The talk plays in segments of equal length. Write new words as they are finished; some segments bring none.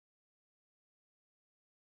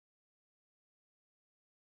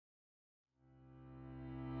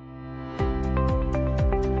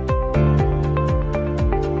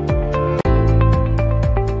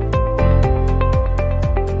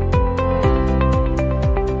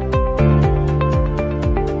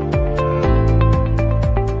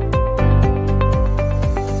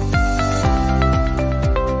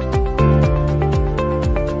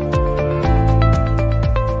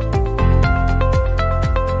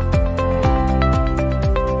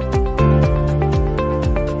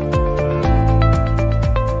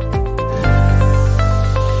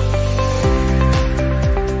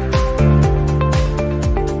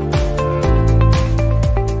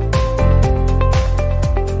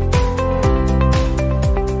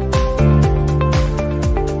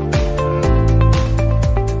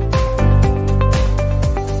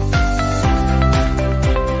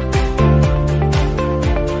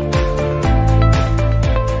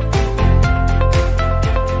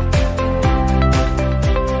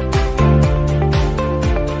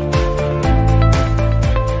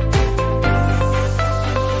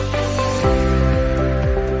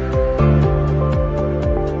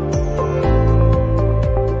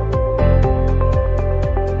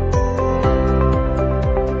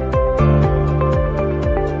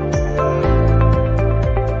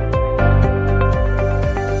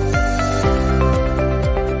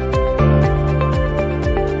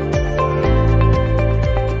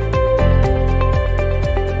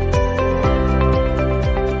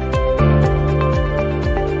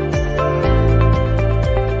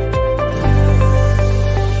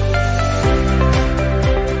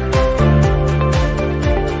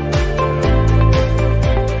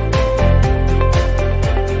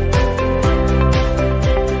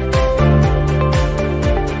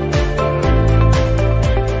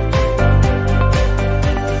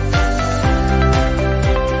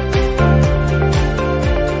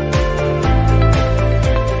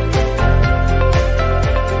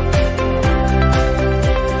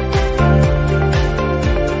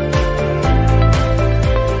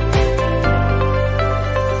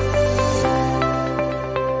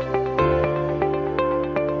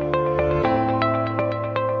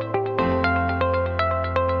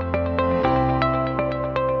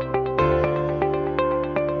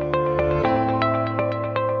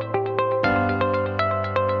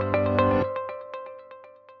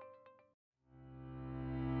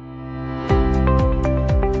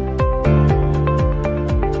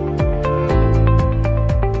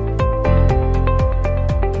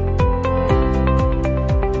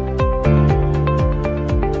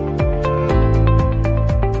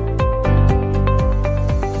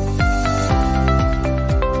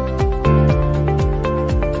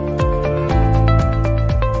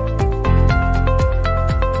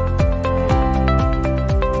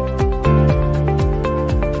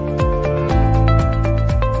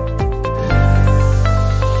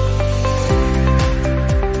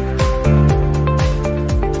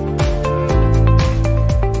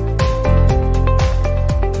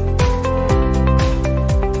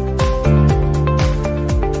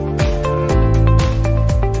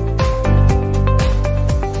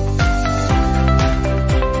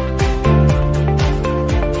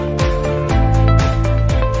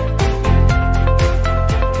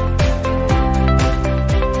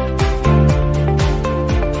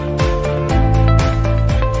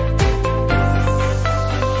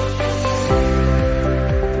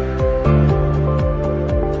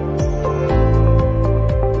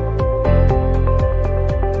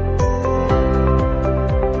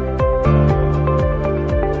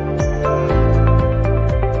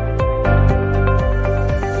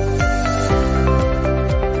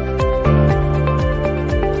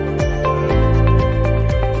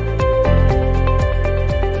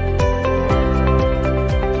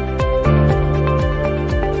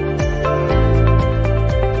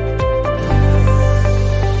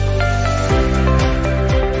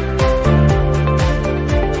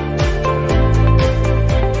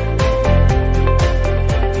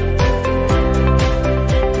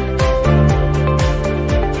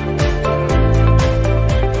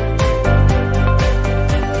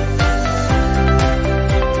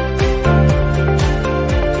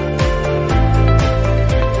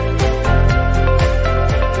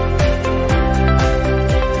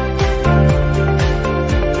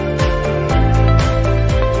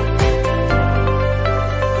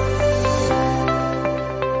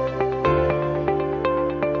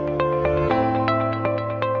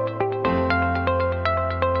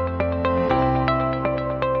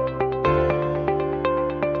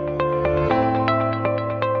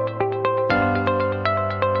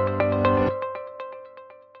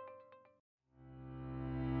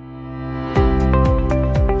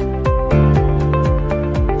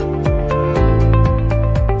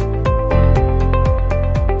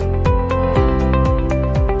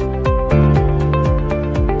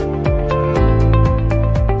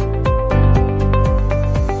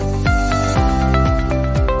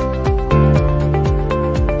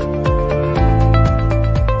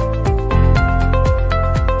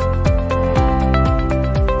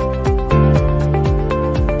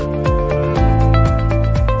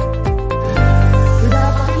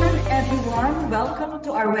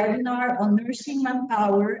managing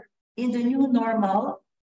manpower in the new normal,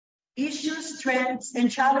 issues, trends, and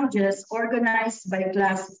challenges organized by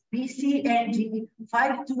class BCNG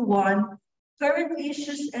 521, current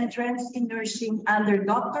issues and trends in nursing under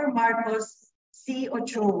Dr. Marcos C.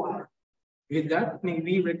 Ochoa. With that, may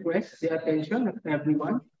we request the attention of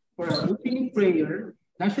everyone for our opening prayer,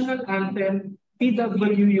 national anthem,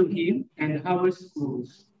 PWU hymn, and our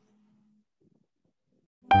schools.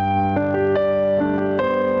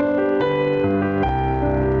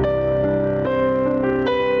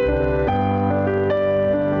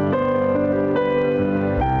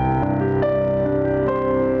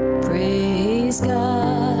 Praise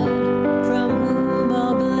God, from whom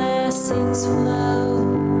all blessings flow.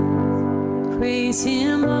 Praise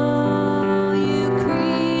Him, all you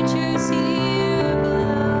creatures here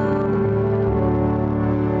below.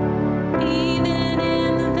 Even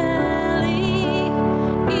in the valley,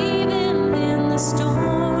 even in the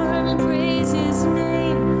storm, praise His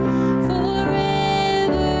name forevermore.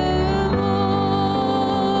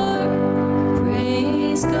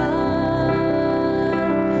 Praise God.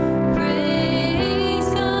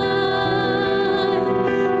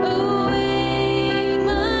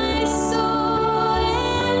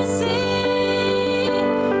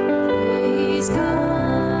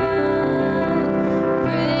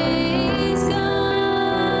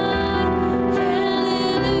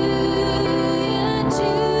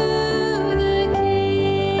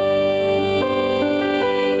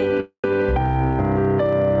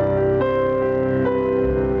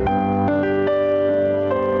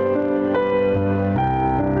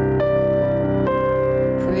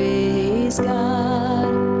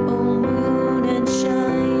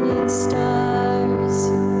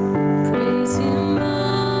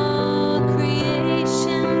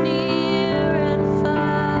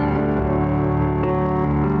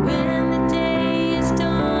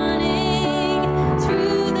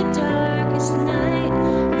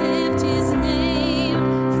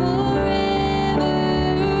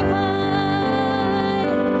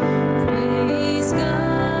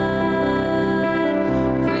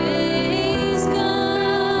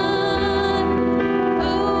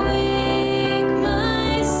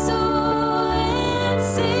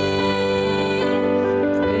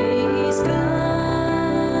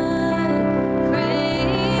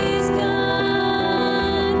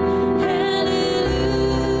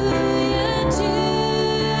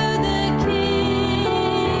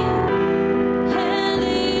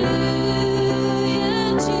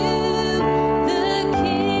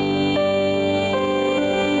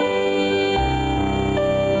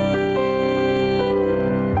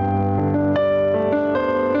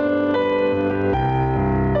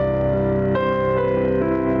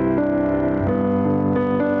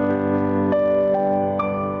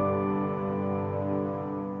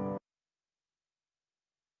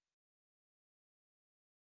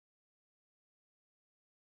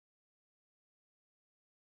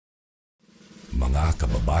 Mga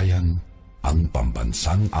kababayan, ang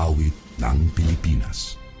pambansang awit ng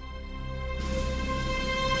Pilipinas.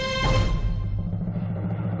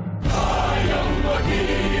 Kayang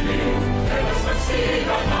magiliw, kaya sa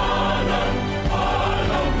sinananan,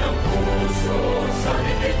 alam ng puso, sa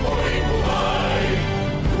titik mo'y buhay.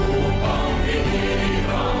 Lupang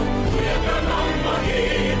hinirang, kuyagan ang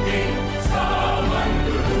magiting, sa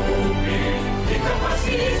mandulupin, di ka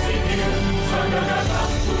pasisigil, sa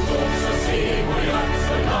nagatang tutok sa simoy at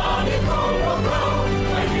sa langit ang wagaw,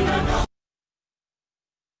 ay ginagawa.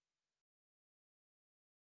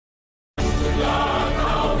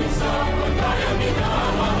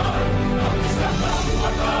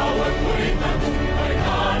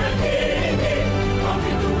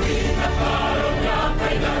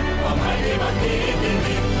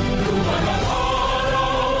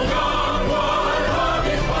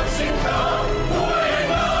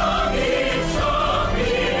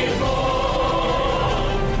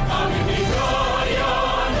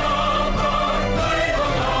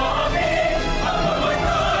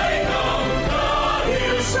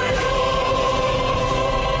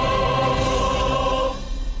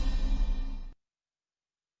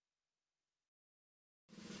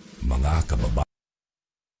 Mga kababayan,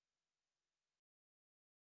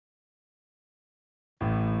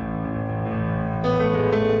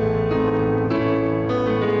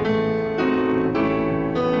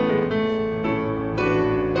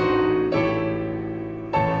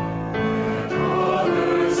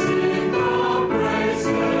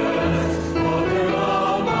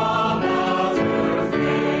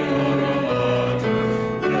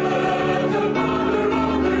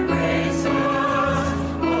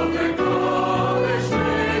 God.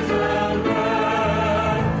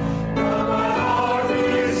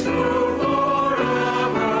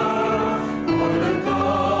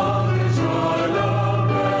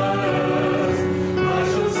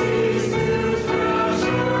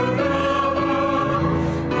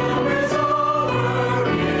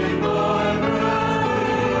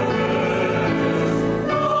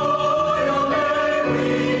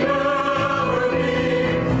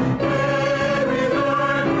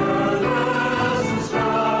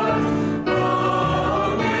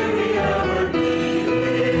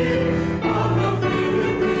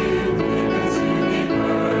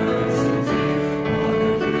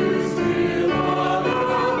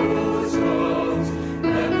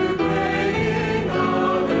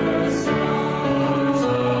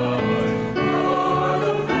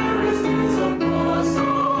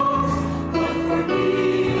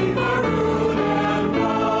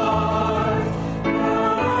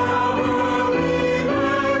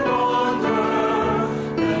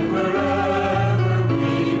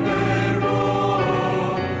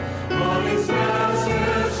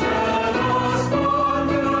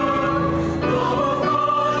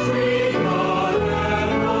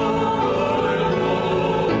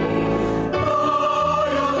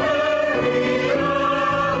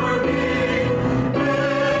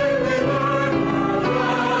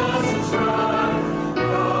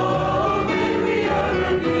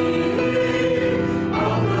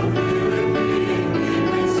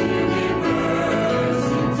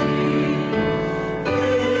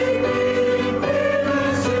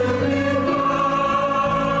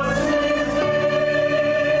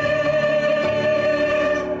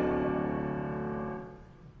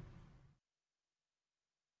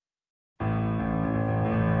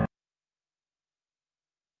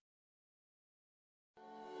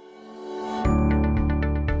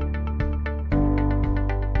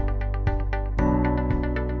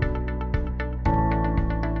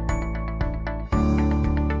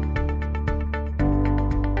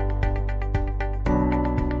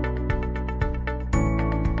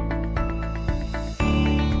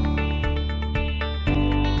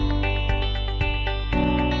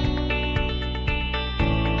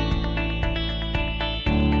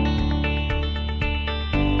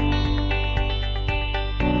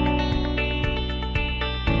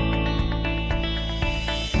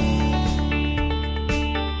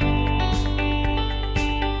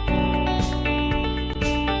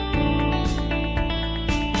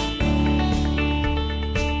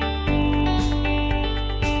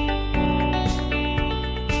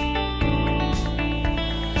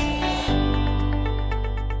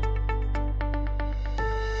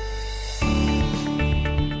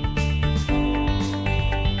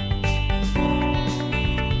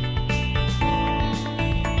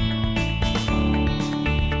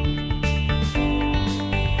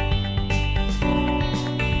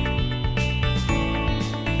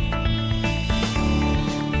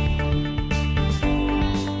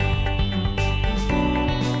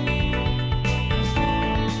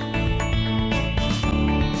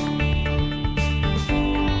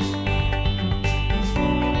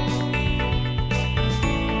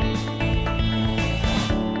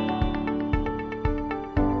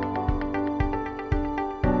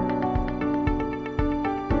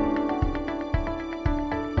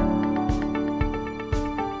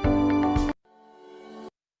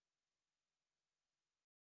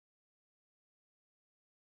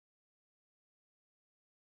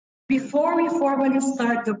 Before we formally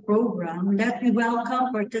start the program, let me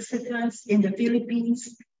welcome participants in the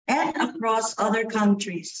Philippines and across other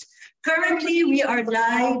countries. Currently, we are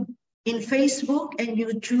live in Facebook and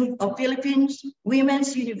YouTube of Philippines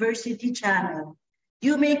Women's University channel.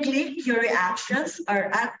 You may click your reactions or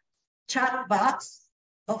at chat box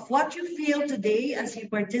of what you feel today as you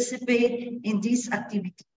participate in this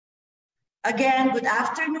activity. Again, good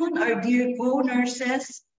afternoon, our dear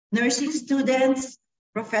co-nurses, nursing students,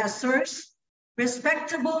 professors,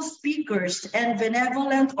 respectable speakers, and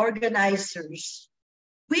benevolent organizers.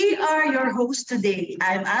 We are your hosts today.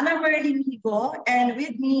 I'm Ana Merlin Higo, and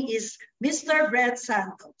with me is Mr. Brett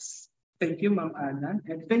Santos. Thank you, Ma'am Ana,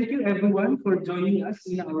 and thank you everyone for joining us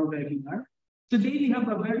in our webinar. Today we have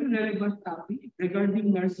a very relevant topic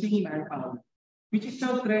regarding nursing manpower, which is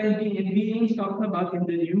now trending and being talked about in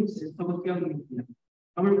the news and social media.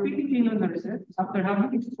 Our Filipino nurses, after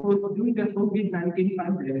having exposed during the COVID-19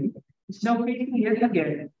 pandemic, is now facing yet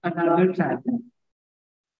again another challenge.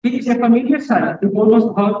 It is a familiar sight to almost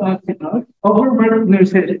all hospitals overworked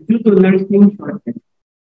nurses due to nursing shortage.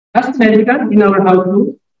 As medical in our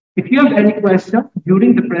household, if you have any questions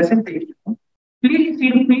during the presentation, please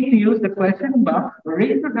feel free to use the question box or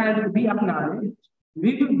raise your hand to be acknowledged.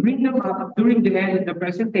 We will bring them up during the end of the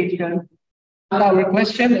presentation at our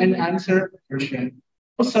question and answer portion.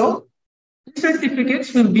 Also,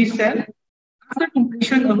 certificates will be sent after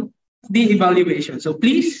completion of the evaluation. So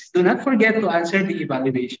please do not forget to answer the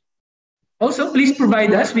evaluation. Also, please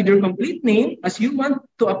provide us with your complete name as you want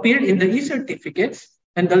to appear in the e-certificates,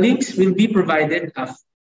 and the links will be provided after.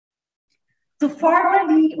 To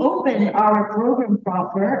formally open our program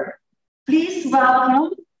proper, please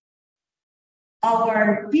welcome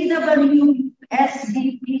our PW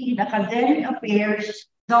SVP in Academic Affairs,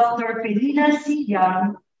 Dr. Felina C.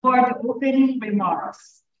 Young, for the opening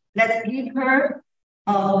remarks. Let's give her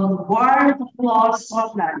a warm applause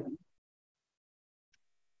offline.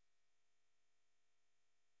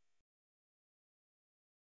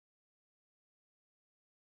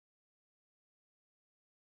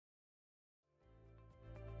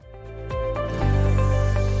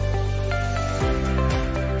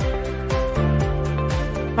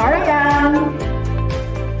 Mariam.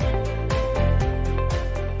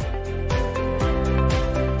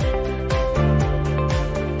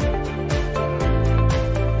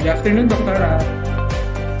 Good afternoon, Dr.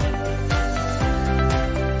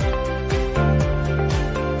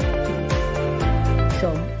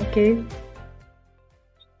 Okay.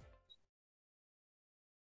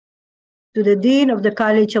 To the Dean of the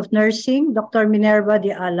College of Nursing, Dr. Minerva de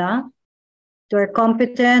Ala, to our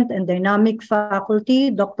competent and dynamic faculty,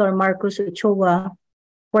 Dr. Marcos Ochoa,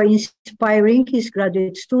 for inspiring his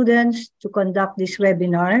graduate students to conduct this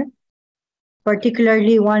webinar,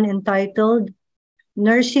 particularly one entitled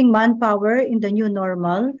Nursing Manpower in the New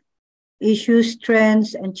Normal, Issues,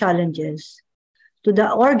 Trends, and Challenges. To the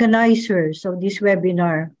organizers of this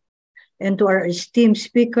webinar, and to our esteemed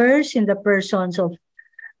speakers in the persons of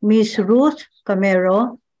Ms. Ruth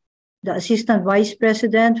Camero, the Assistant Vice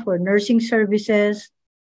President for Nursing Services,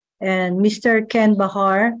 and Mr. Ken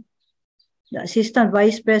Bahar, the Assistant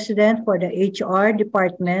Vice President for the HR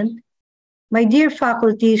Department. My dear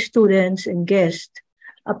faculty, students, and guests,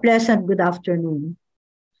 a pleasant good afternoon.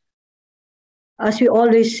 As we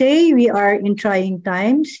always say, we are in trying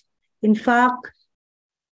times. In fact,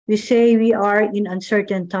 we say we are in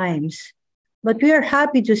uncertain times. But we are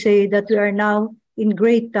happy to say that we are now in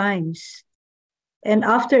great times. And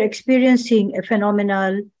after experiencing a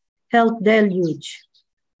phenomenal health deluge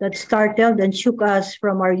that startled and shook us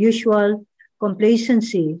from our usual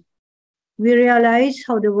complacency, we realize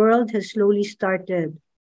how the world has slowly started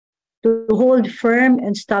to hold firm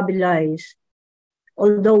and stabilize,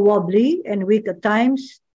 although wobbly and weak at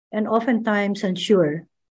times, and oftentimes unsure.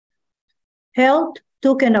 Health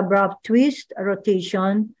took an abrupt twist, a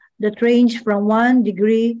rotation that ranged from 1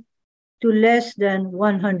 degree to less than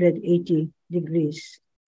 180 degrees.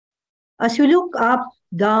 As we look up,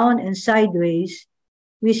 down, and sideways,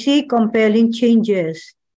 we see compelling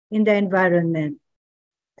changes in the environment.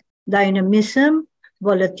 Dynamism,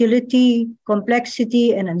 volatility,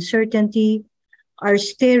 complexity, and uncertainty are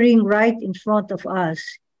staring right in front of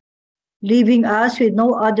us, leaving us with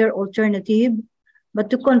no other alternative but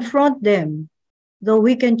to confront them, though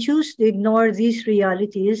we can choose to ignore these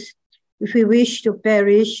realities if we wish to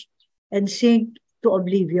perish and sink to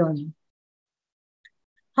oblivion.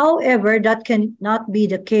 However, that cannot be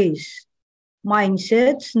the case.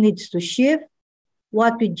 Mindsets needs to shift,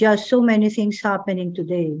 what with just so many things happening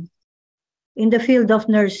today. In the field of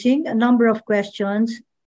nursing, a number of questions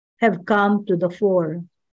have come to the fore.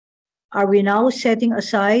 Are we now setting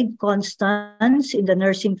aside constants in the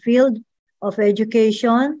nursing field of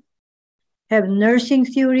education? Have nursing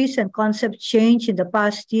theories and concepts changed in the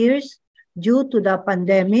past years due to the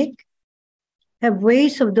pandemic? Have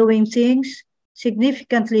ways of doing things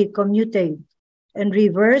significantly commuted and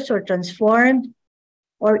reversed or transformed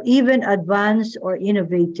or even advanced or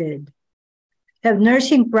innovated? Have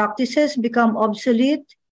nursing practices become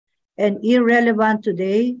obsolete and irrelevant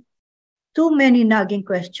today? Too many nagging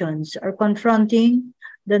questions are confronting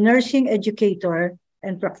the nursing educator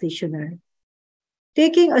and practitioner.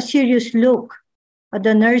 Taking a serious look at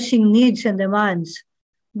the nursing needs and demands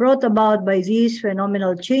brought about by these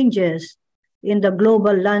phenomenal changes in the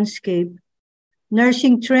global landscape,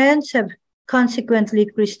 nursing trends have consequently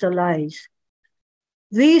crystallized.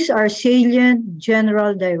 These are salient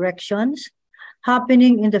general directions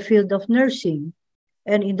happening in the field of nursing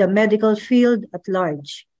and in the medical field at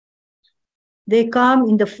large. They come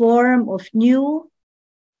in the form of new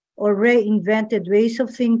or reinvented ways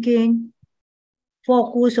of thinking,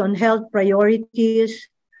 focus on health priorities,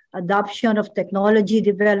 adoption of technology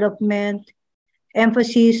development,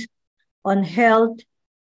 emphasis on health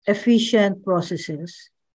efficient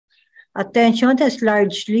processes. Attention has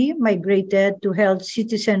largely migrated to health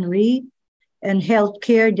citizenry and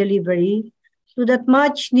healthcare delivery to that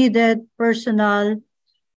much needed personal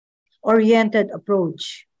oriented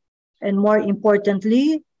approach, and more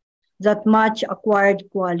importantly, that much acquired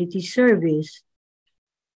quality service.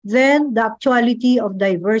 Then the actuality of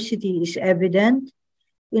diversity is evident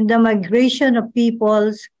in the migration of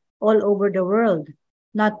peoples all over the world,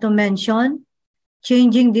 not to mention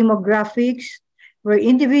changing demographics where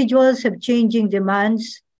individuals have changing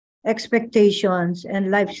demands, expectations, and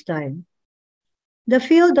lifestyle. The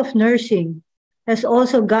field of nursing has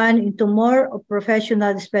also gone into more of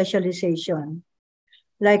professional specialization,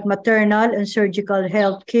 like maternal and surgical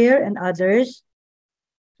health care and others.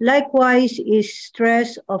 Likewise is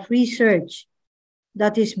stress of research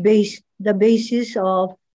that is the basis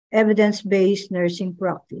of evidence-based nursing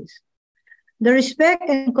practice. The respect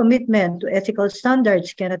and commitment to ethical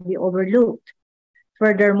standards cannot be overlooked.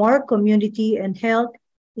 Furthermore, community and health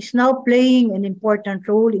is now playing an important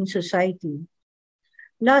role in society.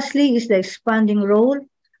 Lastly is the expanding role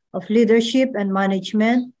of leadership and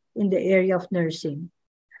management in the area of nursing.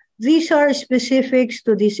 These are specifics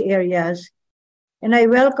to these areas, and I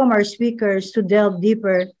welcome our speakers to delve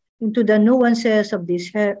deeper into the nuances of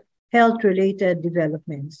these health-related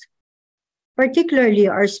developments. Particularly,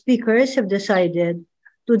 our speakers have decided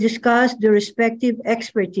to discuss the respective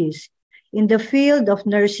expertise in the field of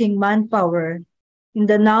nursing manpower in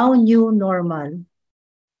the now new normal.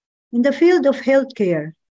 In the field of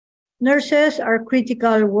healthcare, nurses are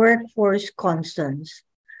critical workforce constants.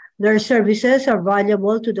 Their services are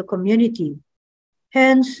valuable to the community.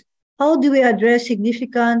 Hence, how do we address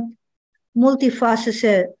significant,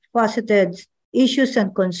 multifaceted issues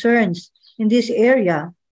and concerns in this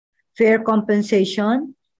area? Fair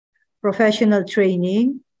compensation, professional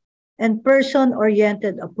training, and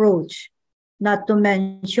person-oriented approach, not to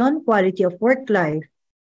mention quality of work life,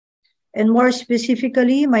 and more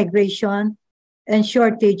specifically, migration and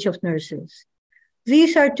shortage of nurses.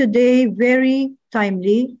 These are today very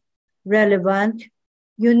timely, relevant,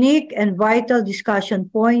 unique, and vital discussion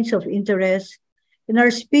points of interest, and our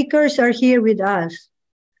speakers are here with us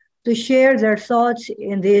to share their thoughts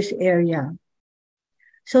in this area.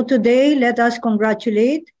 So today, let us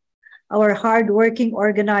congratulate our hardworking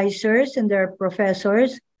organizers and their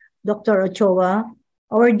professors, Dr. Ochoa,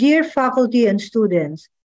 our dear faculty and students,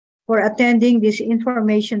 for attending this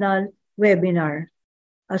informational webinar.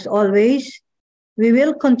 As always, we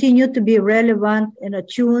will continue to be relevant and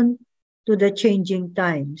attuned to the changing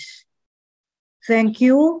times. Thank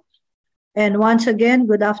you, and once again,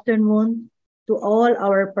 good afternoon to all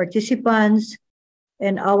our participants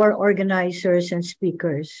and our organizers and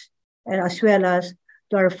speakers, and as well as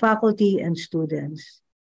to our faculty and students.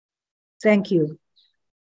 Thank you.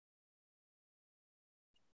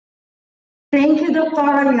 Thank you,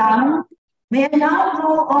 Dr. Yang. May I now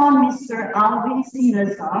call on Mr. Alvin C.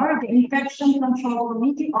 Lazar, the Infection Control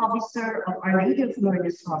Committee Officer of Our Lady of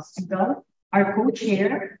Lourdes Hospital, our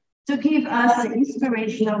co-chair, to give us the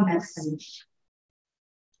inspirational message.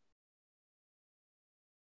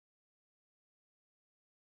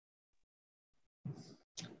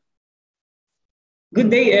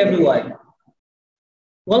 Good day, everyone.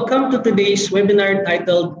 Welcome to today's webinar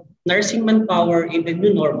titled Nursing Manpower in the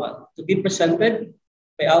New Normal, to be presented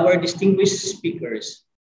by our distinguished speakers.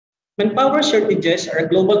 Manpower shortages are a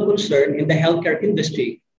global concern in the healthcare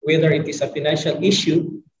industry, whether it is a financial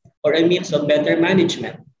issue or a means of better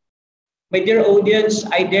management. My dear audience,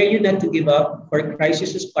 I dare you not to give up, for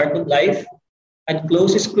crisis is part of life, and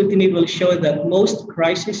close scrutiny will show that most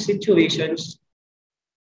crisis situations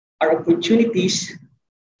are opportunities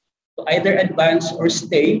to either advance or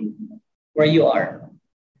stay where you are.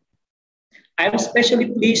 I'm especially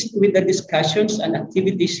pleased with the discussions and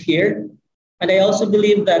activities here, and I also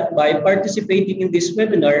believe that by participating in this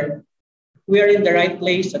webinar, we are in the right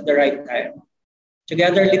place at the right time.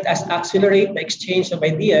 Together, let us accelerate the exchange of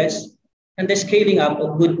ideas and the scaling up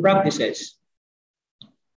of good practices.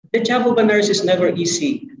 The job of a nurse is never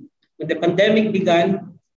easy. When the pandemic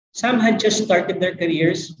began, some had just started their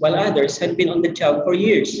careers while others had been on the job for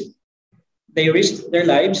years. They risked their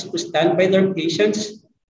lives to stand by their patients,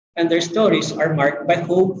 and their stories are marked by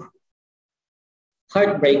hope,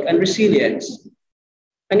 heartbreak, and resilience.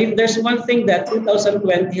 And if there's one thing that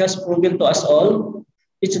 2020 has proven to us all,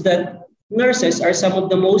 it's that nurses are some of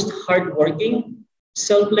the most hardworking,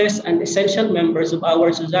 selfless, and essential members of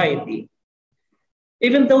our society.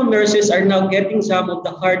 Even though nurses are now getting some of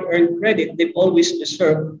the hard-earned credit they've always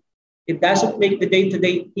deserved, it doesn't make the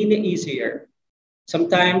day-to-day any easier.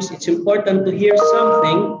 Sometimes it's important to hear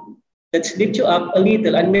something that lifts you up a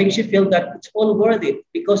little and makes you feel that it's all worth it,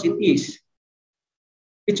 because it is.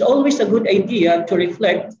 It's always a good idea to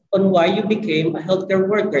reflect on why you became a healthcare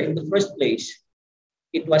worker in the first place.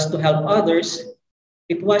 It was to help others.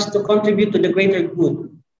 It was to contribute to the greater good.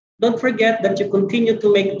 Don't forget that you continue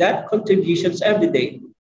to make that contributions every day.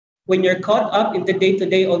 When you're caught up in the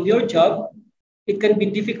day-to-day of your job, it can be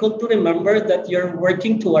difficult to remember that you're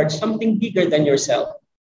working towards something bigger than yourself.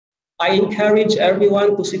 I encourage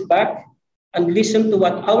everyone to sit back and listen to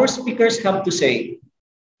what our speakers have to say.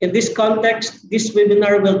 In this context, this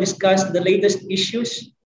webinar will discuss the latest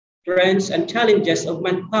issues, trends, and challenges of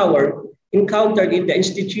manpower encountered in the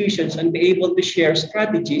institutions and be able to share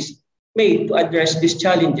strategies made to address these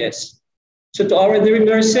challenges. So to our dear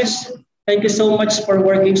nurses, thank you so much for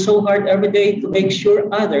working so hard every day to make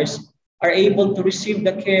sure others are able to receive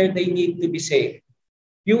the care they need to be safe.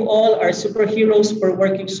 You all are superheroes for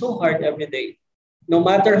working so hard every day. No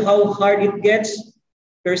matter how hard it gets,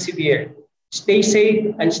 persevere. Stay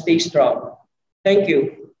safe and stay strong. Thank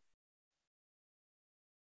you.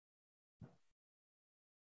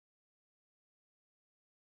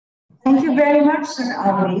 Thank you very much, Sir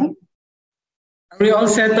Ali. Are we all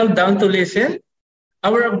settled down to listen?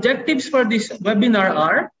 Our objectives for this webinar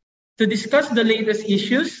are to discuss the latest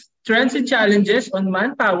issues, trends, and challenges on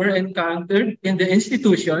manpower encountered in the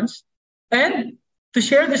institutions, and to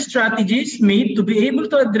share the strategies made to be able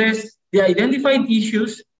to address the identified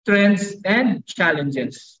issues, trends, and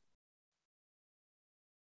challenges.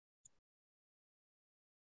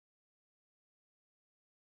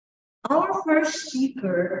 Our first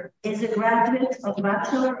speaker is a graduate of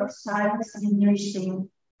Bachelor of Science in Nursing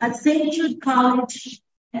at St. Jude College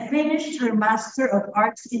and finished her Master of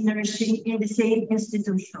Arts in Nursing in the same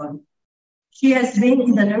institution. She has been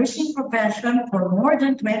in the nursing profession for more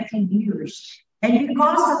than 20 years, and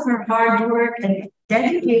because of her hard work and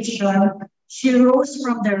dedication, she rose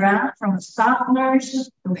from the rank from staff nurse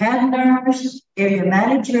to head nurse, area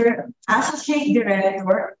manager, associate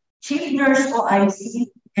director, chief nurse OIC,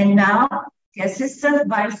 and now the Assistant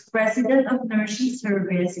Vice President of Nursing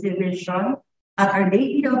Service Division at Our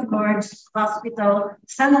Lady of Lourdes Hospital,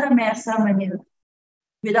 Santa Mesa, Manila.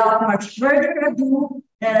 Without much further ado,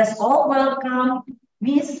 let us all welcome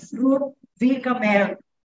Ms. Ruth Villamere.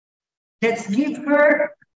 Let's give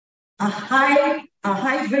her a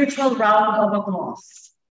high virtual round of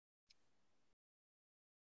applause.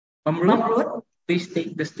 Ruth, please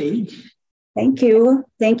take the stage. Thank you.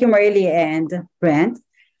 Thank you, Marley and Brent.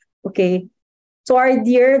 Okay. So our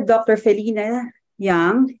dear Dr. Felina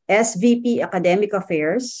Yang, SVP Academic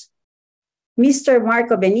Affairs, Mr.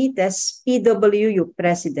 Marco Benitez, PWU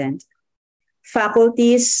President,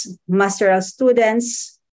 faculties, masteral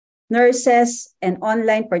students, nurses, and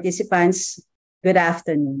online participants, good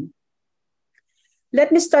afternoon.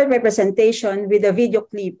 Let me start my presentation with a video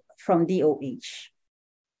clip from DOH.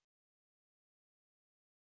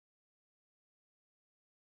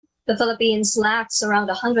 The Philippines lacks around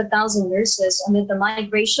 100,000 nurses amid the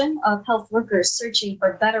migration of health workers searching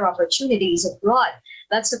for better opportunities abroad.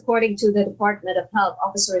 That's according to the Department of Health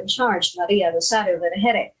Officer in Charge, Maria Rosario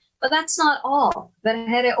Vergere. But that's not all.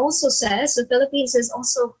 Vergere also says the Philippines is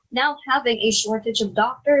also now having a shortage of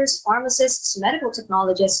doctors, pharmacists, medical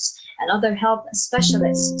technologists, and other health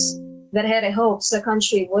specialists. Vergere hopes the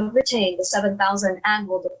country would retain the 7,000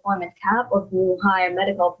 annual deployment cap of new hire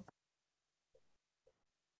medical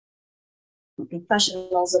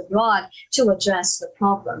professionals abroad to address the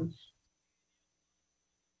problem.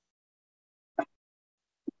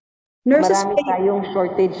 Nurses Marami play, tayong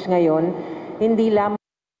shortage ngayon, hindi lamang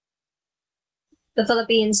The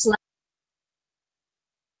Philippines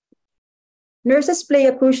nurses play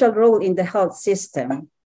a crucial role in the health system.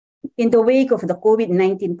 In the wake of the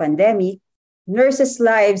COVID-19 pandemic, nurses'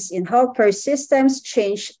 lives in healthcare systems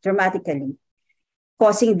changed dramatically,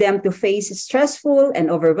 causing them to face stressful and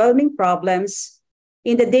overwhelming problems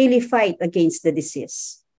in the daily fight against the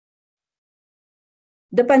disease.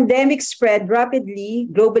 The pandemic spread rapidly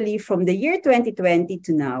globally from the year 2020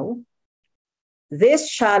 to now.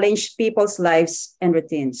 This challenged people's lives and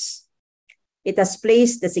routines. It has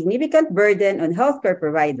placed a significant burden on healthcare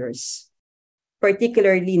providers,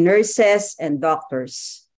 particularly nurses and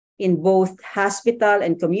doctors, in both hospital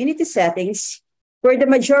and community settings, where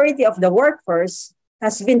the majority of the workforce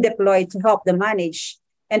has been deployed to help them manage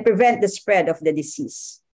and prevent the spread of the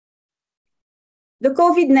disease. The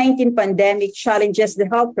COVID-19 pandemic challenges the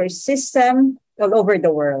healthcare system all over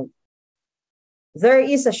the world. There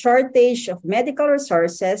is a shortage of medical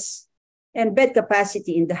resources and bed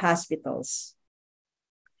capacity in the hospitals.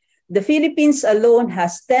 The Philippines alone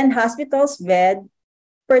has 10 hospitals bed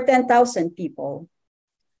per 10,000 people,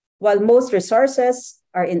 while most resources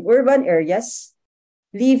are in urban areas,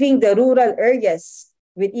 leaving the rural areas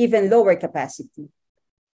with even lower capacity.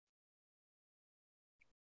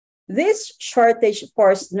 This shortage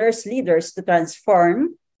forced nurse leaders to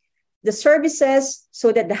transform the services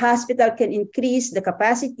so that the hospital can increase the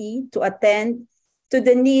capacity to attend to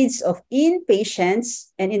the needs of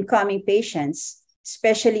inpatients and incoming patients,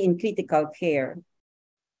 especially in critical care.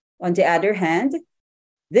 On the other hand,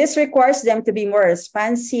 this requires them to be more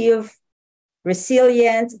responsive,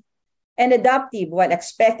 resilient, and adaptive while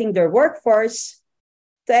expecting their workforce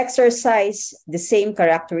to exercise the same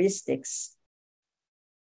characteristics.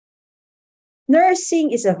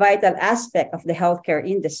 Nursing is a vital aspect of the healthcare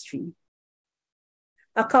industry,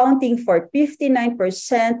 accounting for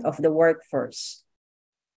 59% of the workforce.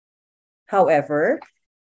 However,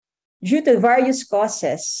 due to various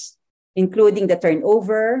causes, including the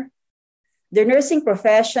turnover, the nursing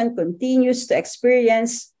profession continues to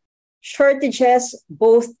experience shortages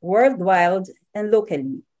both worldwide and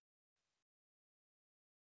locally.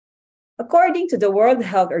 According to the World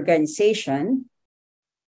Health Organization,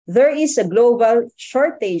 there is a global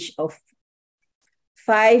shortage of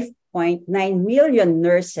 5.9 million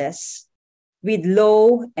nurses, with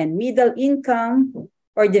low and middle income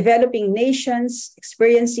or developing nations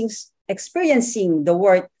experiencing the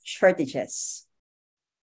word shortages.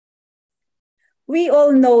 We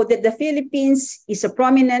all know that the Philippines is a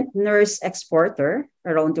prominent nurse exporter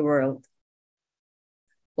around the world.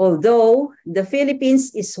 Although the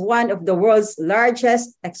Philippines is one of the world's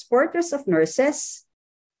largest exporters of nurses,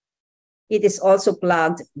 it is also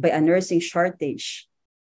plagued by a nursing shortage.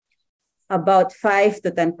 About 5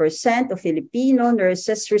 to 10% of Filipino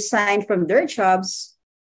nurses resign from their jobs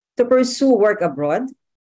to pursue work abroad,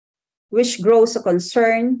 which grows a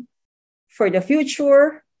concern for the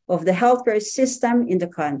future of the healthcare system in the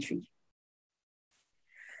country.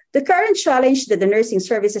 The current challenge that the Nursing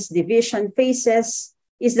Services Division faces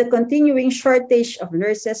is the continuing shortage of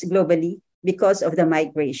nurses globally because of the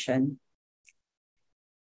migration.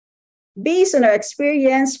 Based on our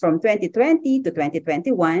experience from 2020 to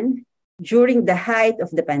 2021, during the height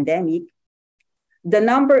of the pandemic, the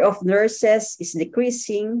number of nurses is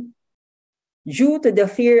decreasing due to the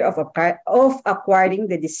fear of acquiring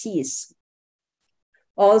the disease.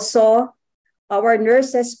 Also, our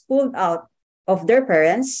nurses pulled out of their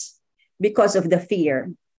parents because of the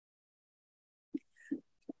fear.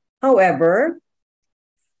 However,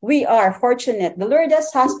 we are fortunate, the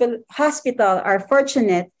Lourdes Hospital are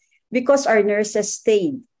fortunate because our nurses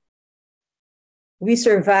stayed. We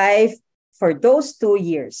survived for those 2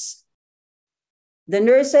 years. The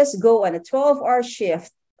nurses go on a 12-hour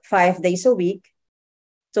shift 5 days a week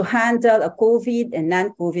to handle a COVID and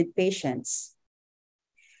non-COVID patients.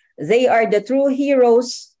 They are the true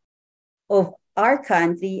heroes of our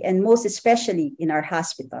country and most especially in our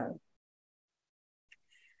hospital.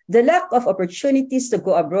 The lack of opportunities to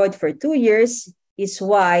go abroad for 2 years is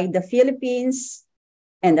why the Philippines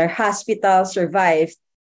and our hospital survived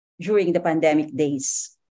during the pandemic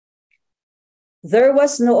days. There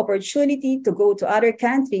was no opportunity to go to other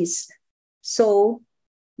countries, so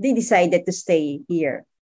they decided to stay here.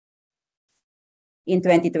 In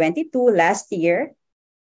 2022, last year,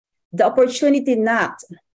 the opportunity knocked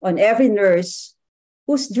on every nurse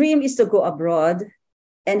whose dream is to go abroad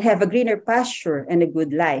and have a greener pasture and a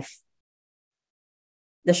good life.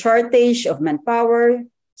 The shortage of manpower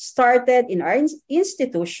started in our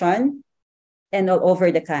institution and all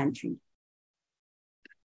over the country.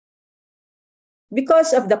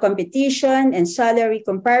 Because of the competition and salary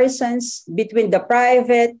comparisons between the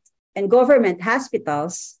private and government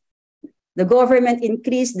hospitals, the government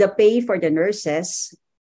increased the pay for the nurses,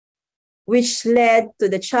 which led to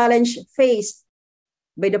the challenge faced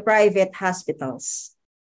by the private hospitals.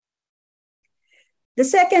 The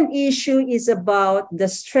second issue is about the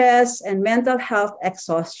stress and mental health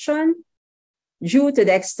exhaustion due to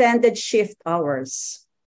the extended shift hours.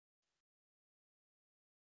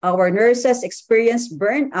 Our nurses experience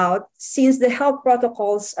burnout since the health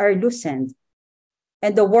protocols are loosened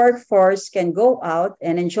and the workforce can go out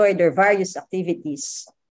and enjoy their various activities.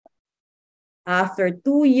 After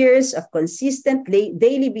 2 years of consistent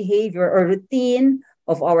daily behavior or routine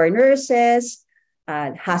of our nurses,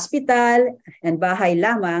 hospital, and bahay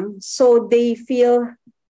lamang, so they feel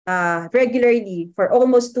regularly for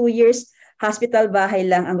almost 2 years, hospital, bahay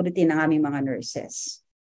lang ang routine ng aming mga nurses.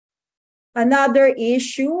 Another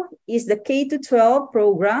issue is the K-12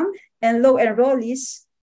 program and low enrollees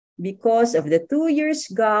because of the 2 years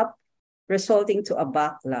gap resulting to a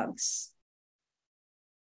backlogs.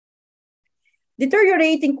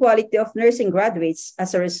 Deteriorating quality of nursing graduates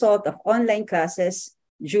as a result of online classes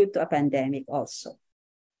due to a pandemic also.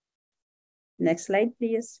 Next slide,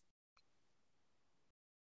 please.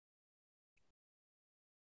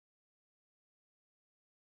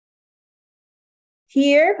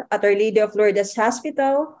 Here at Our Lady of Lourdes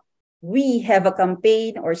Hospital, we have a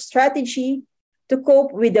campaign or strategy to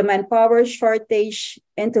cope with the manpower shortage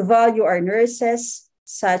and to value our nurses,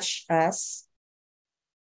 such as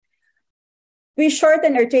we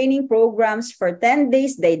shorten our training programs for 10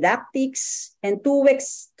 days didactics and 2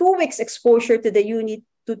 weeks exposure to the unit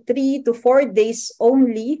to 3 to 4 days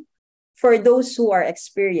only for those who are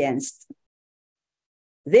experienced.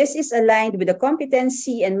 This is aligned with the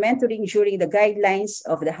competency and mentoring during the guidelines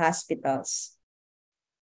of the hospitals.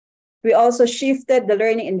 We also shifted the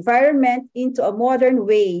learning environment into a modern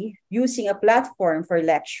way using a platform for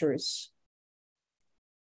lectures.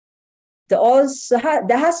 The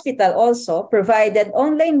hospital also provided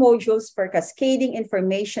online modules for cascading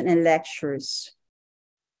information and lectures.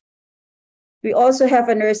 We also have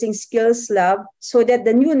a nursing skills lab so that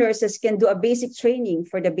the new nurses can do a basic training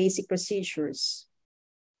for the basic procedures.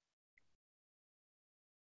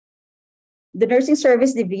 The Nursing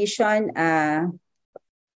Service Division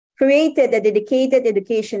created a dedicated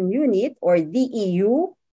education unit, or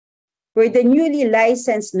DEU, where the newly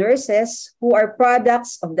licensed nurses who are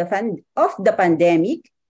products of the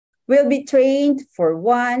pandemic will be trained for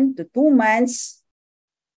 1 to 2 months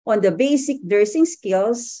on the basic nursing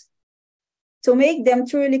skills to make them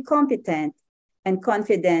truly competent and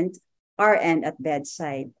confident RN at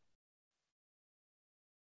bedside.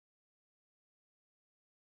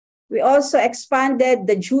 We also expanded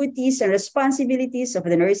the duties and responsibilities of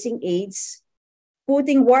the nursing aides,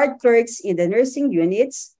 putting ward clerks in the nursing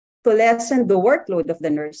units to lessen the workload of the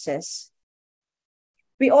nurses.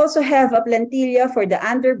 We also have a plantilla for the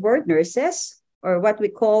underboard nurses, or what we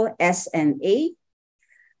call SNA.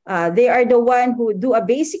 They are the one who do a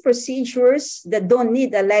basic procedures that don't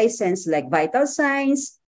need a license, like vital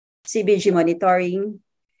signs, CBG monitoring,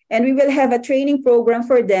 and we will have a training program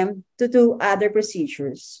for them to do other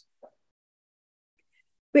procedures.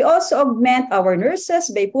 We also augment our nurses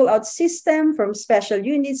by pull-out system from special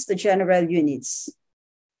units to general units.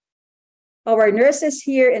 Our nurses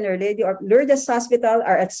here in Our Lady of Lourdes Hospital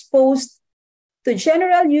are exposed to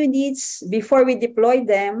general units before we deploy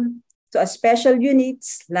them to a special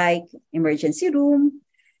units like emergency room,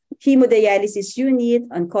 hemodialysis unit,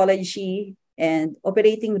 oncology, and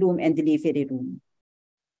operating room and delivery room.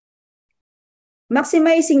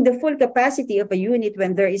 Maximizing the full capacity of a unit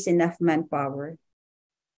when there is enough manpower.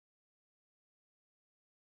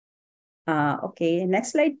 Okay,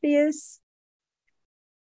 next slide, please.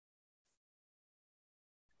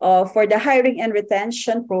 For the hiring and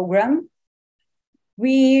retention program,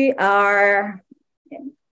 the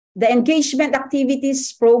engagement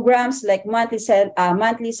activities programs like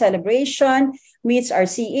monthly celebration, meets our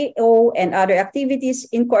CEO, and other activities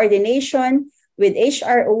in coordination with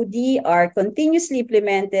HROD are continuously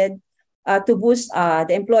implemented to boost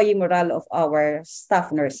the employee morale of our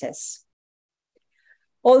staff nurses.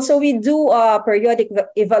 Also, we do periodic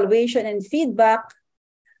evaluation and feedback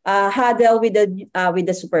huddle with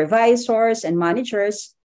the supervisors and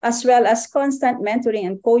managers, as well as constant mentoring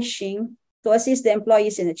and coaching to assist the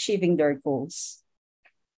employees in achieving their goals.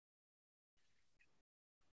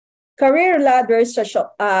 Career ladders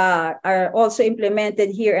are also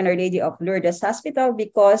implemented here in Our Lady of Lourdes Hospital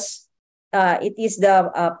because it is the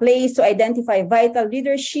place to identify vital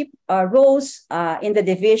leadership roles in the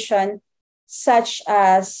division, such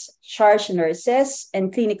as charge nurses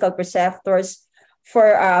and clinical preceptors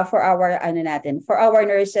for our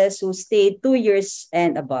nurses who stayed 2 years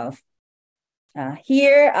and above.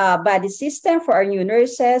 Here, buddy system for our new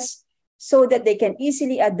nurses so that they can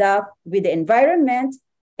easily adapt with the environment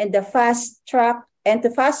and to fast track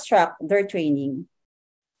their training.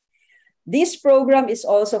 This program is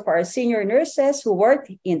also for our senior nurses who work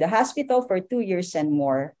in the hospital for 2 years and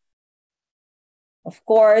more. Of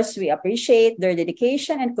course, we appreciate their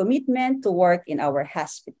dedication and commitment to work in our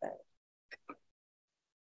hospital.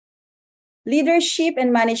 Leadership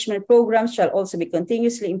and management programs shall also be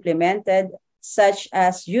continuously implemented, such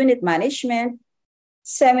as unit management,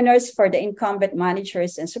 seminars for the incumbent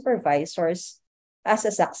managers and supervisors, as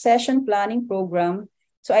a succession planning program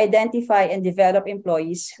to identify and develop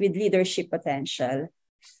employees with leadership potential.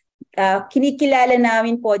 Kinikilala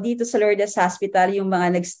namin po dito sa Lourdes Hospital yung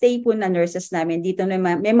mga nagstay po na nurses namin dito na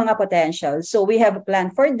may mga potential. So we have a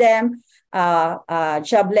plan for them,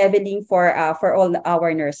 job leveling for all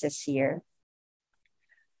our nurses here.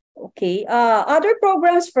 Okay, other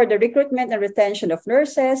programs for the recruitment and retention of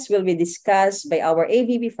nurses will be discussed by our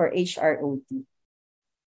AVP for HROT.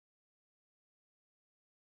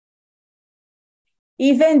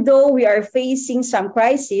 Even though we are facing some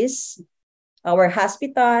crisis, our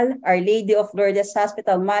hospital, Our Lady of Lourdes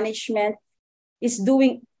Hospital management is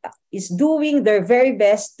doing their very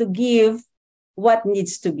best to give what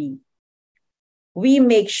needs to be. We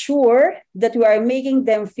make sure that we are making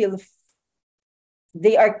them feel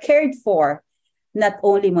they are cared for, not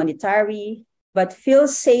only monetary, but feel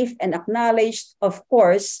safe and acknowledged, of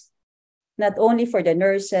course, not only for the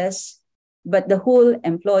nurses, but the whole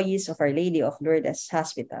employees of Our Lady of Lourdes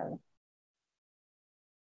Hospital.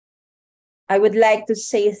 I would like to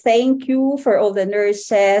say thank you for all the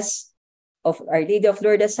nurses of Our Lady of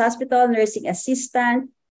Lourdes Hospital, nursing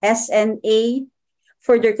assistant, SNA,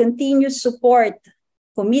 for their continued support,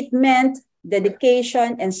 commitment,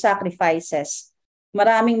 dedication, and sacrifices.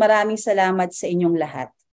 Maraming salamat sa inyong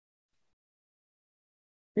lahat.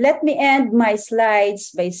 Let me end my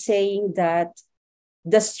slides by saying that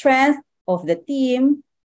the strength of the team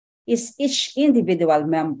is each individual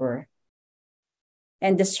member,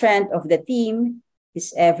 and the strength of the team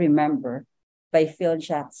is every member, by Phil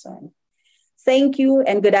Jackson. Thank you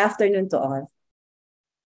and good afternoon to all.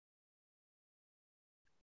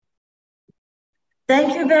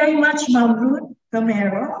 Thank you very much, Ma'am Ruth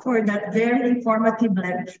Romero, for that very informative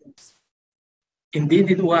lecture.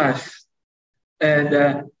 Indeed, it was.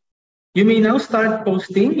 And you may now start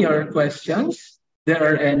posting your questions. There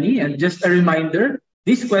are any, and just a reminder,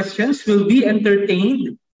 these questions will be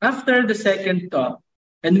entertained after the second talk.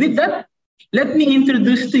 And with that, let me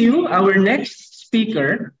introduce to you our next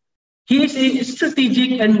speaker. He is a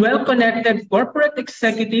strategic and well-connected corporate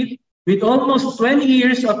executive with almost 20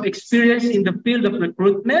 years of experience in the field of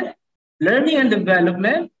recruitment, learning and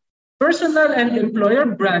development, personal and employer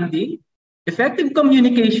branding, effective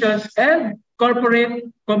communications, and corporate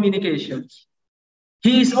communications.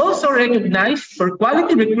 He is also recognized for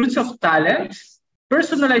quality recruits of talents,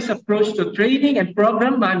 personalized approach to training and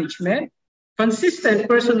program management, consistent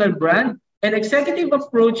personal brand, and executive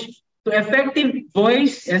approach to effective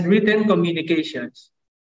voice and written communications.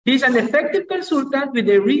 He is an effective consultant with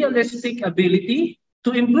a realistic ability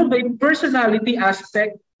to improve a personality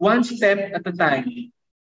aspect one step at a time.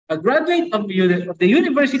 A graduate of the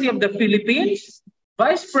University of the Philippines,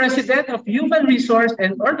 Vice President of Human Resource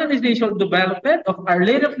and Organizational Development of Our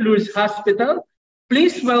Lady of Lourdes Hospital,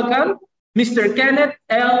 please welcome Mr. Kenneth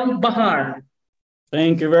L. Bahar.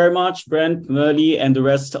 Thank you very much, Brent, Merly, and the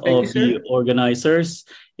rest of the organizers.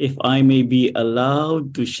 If I may be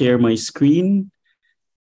allowed to share my screen.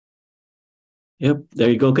 Yep, there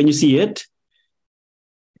you go. Can you see it?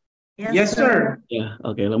 Yes, sir. Yeah,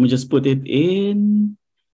 okay. Let me just put it in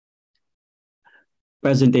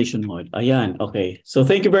presentation mode. Ayan, okay. So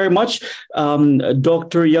thank you very much,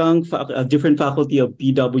 Dr. Young, different faculty of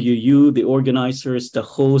PWU, the organizers, the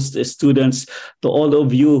hosts, the students, to all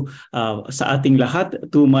of you sa ating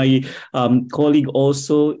lahat, to my colleague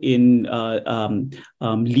also in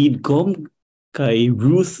LeadCom, kay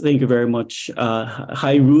Ruth, thank you very much.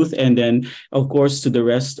 Hi, Ruth, and then, of course, to the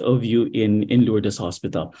rest of you in Lourdes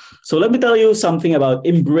Hospital. So let me tell you something about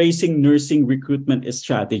embracing nursing recruitment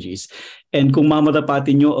strategies. And kung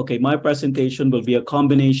mamadapatin nyo, okay, my presentation will be a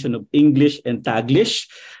combination of English and Taglish.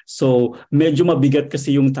 So medyo mabigat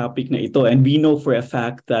kasi yung topic na ito. And we know for a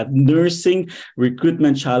fact that nursing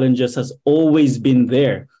recruitment challenges has always been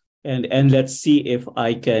there. And let's see if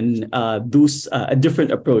I can do a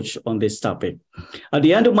different approach on this topic. At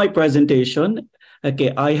the end of my presentation,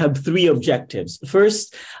 okay, I have 3 objectives.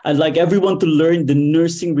 First, I'd like everyone to learn the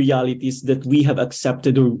nursing realities that we have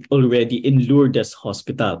accepted already in Lourdes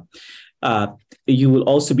Hospital. You will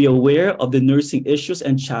also be aware of the nursing issues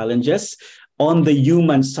and challenges on the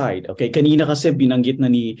human side. Okay, kanina kasi binanggit na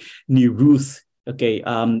ni Ruth, okay,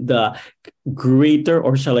 the greater,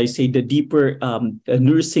 or shall I say, the deeper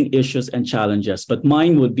nursing issues and challenges, but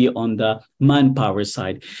mine would be on the manpower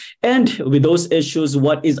side. And with those issues,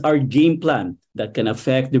 what is our game plan that can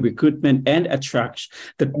affect the recruitment and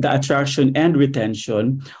the attraction and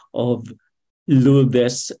retention of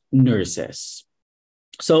Lourdes nurses?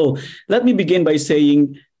 So let me begin by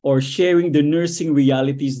saying or sharing the nursing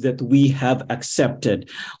realities that we have accepted.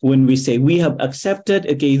 When we say we have accepted,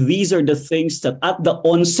 okay, these are the things that at the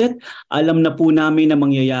onset, alam na po namin na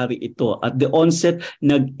mangyayari ito. At the onset,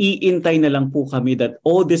 nag-iintay na lang po kami that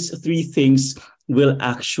all these 3 things will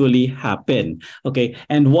actually happen. Okay,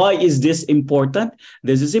 and why is this important?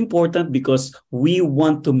 This is important because we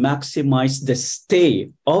want to maximize the stay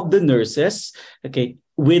of the nurses, okay,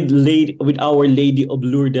 with Our Lady of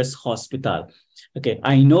Lourdes Hospital. Okay,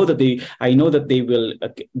 I know that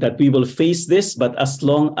we will face this, but as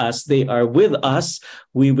long as they are with us,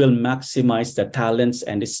 we will maximize the talents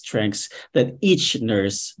and the strengths that each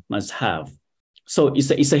nurse must have. So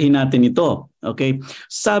isa-isahin natin ito. Okay?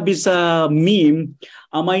 Sabi sa meme,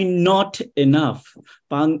 am I not enough?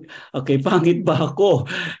 Pangit ba ako?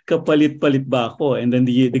 Kapalit-palit ba ako? And then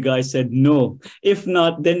the guy said, no. If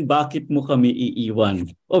not, then bakit mo kami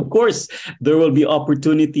iiwan? Of course, there will be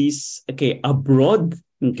opportunities, okay, abroad,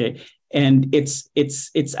 okay? And it's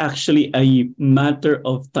actually a matter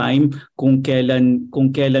of time kung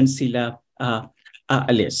kailan sila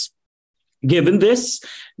aalis. Given this,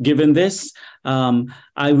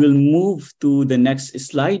 I will move to the next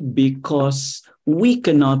slide because we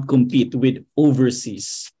cannot compete with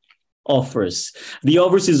overseas offers. The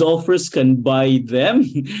overseas offers can buy them,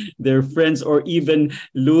 their friends, or even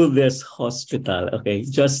Lourdes Hospital. Okay,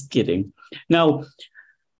 just kidding. Now,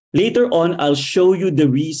 later on, I'll show you the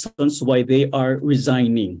reasons why they are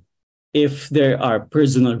resigning. If there are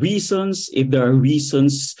personal reasons, if there are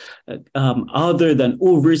reasons other than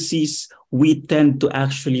overseas, we tend to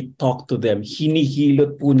actually talk to them.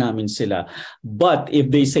 Hinihilot po namin sila. But if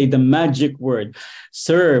they say the magic word,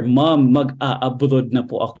 sir, ma'am, mag-a-abroad na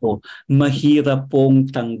po ako, mahirap pong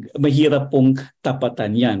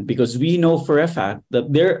tapatan yan. Because we know for a fact that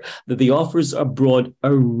the offers abroad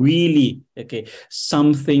are really, okay,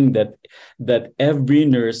 something that every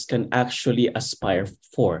nurse can actually aspire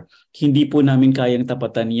for. Hindi po namin kayang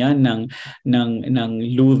tapatan yan ng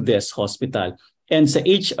Lourdes Hospital. And sa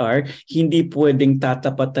HR, hindi pwedeng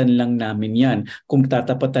tatapatan lang namin yan. Kung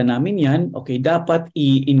tatapatan namin yan, okay, dapat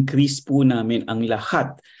i-increase po namin ang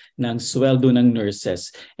lahat ng sweldo ng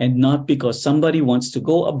nurses. And not because somebody wants to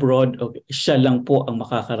go abroad, okay, siya lang po ang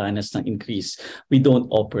makakaranas ng increase. We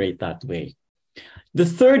don't operate that way. The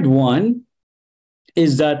third one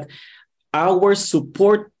is that our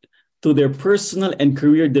support to their personal and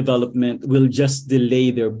career development will just delay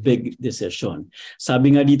their big decision.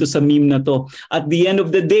 Sabi nga dito sa meme na to, at the end of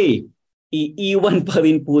the day, iiwan pa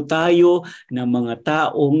rin po tayo ng mga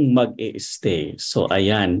taong mag-e-stay. So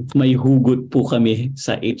ayan, may hugot po kami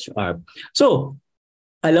sa HR. So,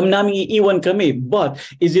 alam namin iiwan kami, but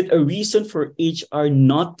is it a reason for HR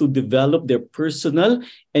not to develop their personal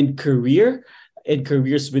and careers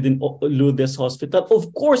within Lourdes Hospital?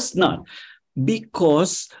 Of course not.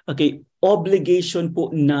 Because, okay, obligation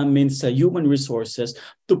po namin sa human resources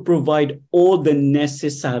to provide all the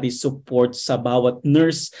necessary support sa bawat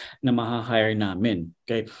nurse na ma-hire namin.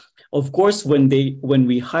 Okay? Of course, when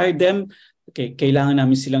we hire them, okay, kailangan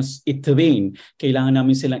namin silang i-train, kailangan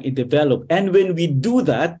namin silang i-develop. And when we do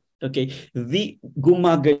that, okay,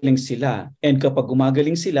 gumagaling sila. And kapag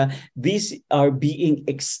gumagaling sila, these are being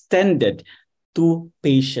extended to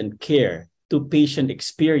patient care, to patient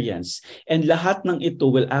experience. And lahat ng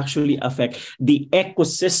ito will actually affect the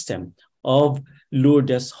ecosystem of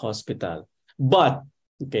Lourdes Hospital. But,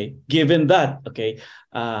 okay, given that, okay,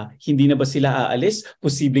 hindi na ba sila aalis?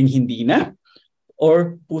 Posibleng hindi na.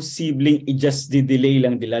 Or posibleng i-just delay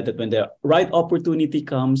lang nila that when the right opportunity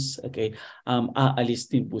comes, okay,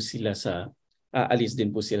 aalis din po sila sa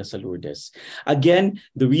Lourdes. Again,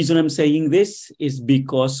 the reason I'm saying this is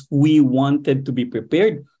because we wanted to be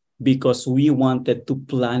prepared, because we wanted to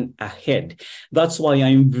plan ahead. That's why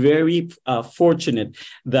I'm very fortunate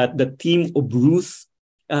that the team of Ruth,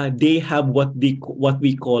 they have what we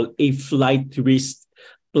call a flight risk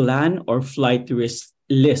plan or flight risk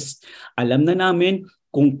list. Alam na namin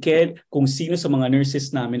kung sino sa mga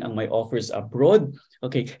nurses namin ang may offers abroad,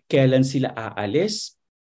 okay, kailan sila aalis,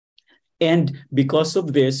 And because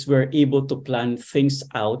of this, we're able to plan things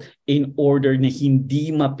out in order na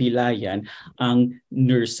hindi mapilayan ang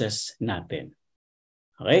nurses natin.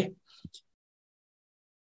 Okay?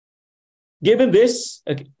 Given this,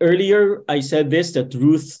 earlier I said this, that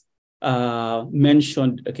Ruth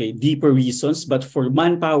mentioned deeper reasons, but for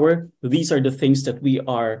Manpower, these are the things that we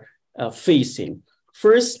are facing.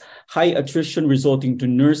 First, high attrition resulting to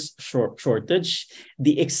nurse shortage,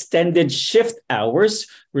 the extended shift hours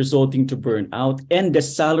resulting to burnout, and the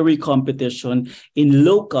salary competition in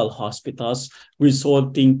local hospitals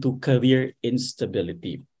resulting to career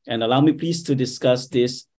instability. And allow me please to discuss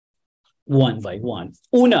this one by one.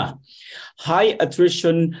 Una, high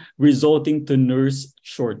attrition resulting to nurse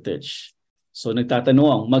shortage. So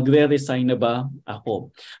nagtatanong, magre-resign na ba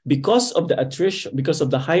ako? Because of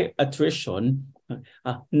the high attrition,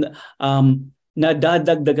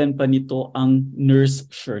 nadadagdagan pa nito ang nurse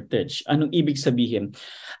shortage. Anong ibig sabihin?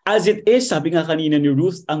 As it is, sabi nga kanina ni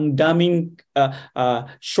Ruth, ang daming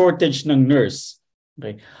shortage ng nurse.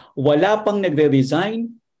 Okay? Wala pang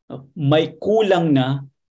nagre-resign, may kulang na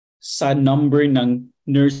sa number ng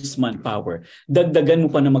nurse manpower. Dagdagan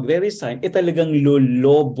mo pa na magre-resign, talagang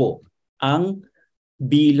lolobo ang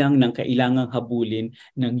bilang ng kailangang habulin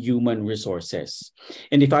ng human resources.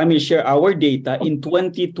 And if I may share our data, in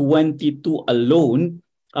 2022 alone,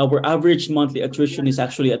 our average monthly attrition is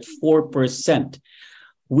actually at 4%.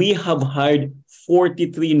 We have hired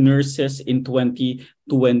 43 nurses in 2022.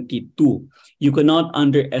 You cannot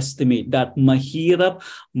underestimate that. Mahirap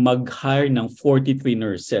mag-hire ng 43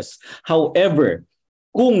 nurses. However,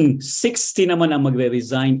 kung 60 naman ang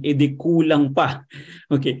magre-resign, edi kulang pa.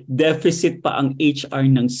 Okay, deficit pa ang HR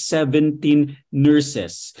ng 17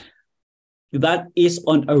 nurses. That is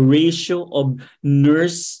on a ratio of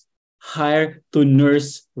nurse hire to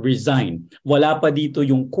nurse resign. Wala pa dito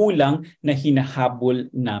yung kulang na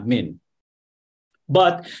hinahabol namin.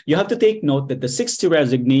 But you have to take note that the 60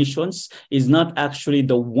 resignations is not actually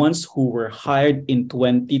the ones who were hired in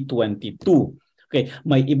 2022. Okay,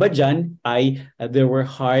 may iba dyan ay they were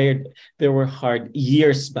hired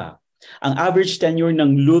years back. Ang average tenure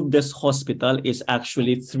ng Lourdes Hospital is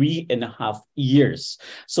actually 3.5 years.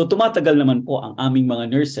 So tumatagal naman po ang aming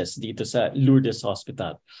mga nurses dito sa Lourdes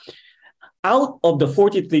Hospital. Out of the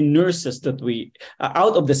 43 nurses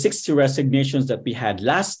out of the 60 resignations that we had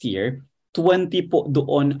last year, 20 po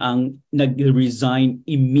doon ang nag-resign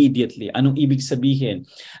immediately. Anong ibig sabihin?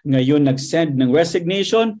 Ngayon nag-send ng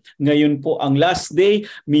resignation, ngayon po ang last day,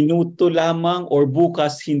 minuto lamang or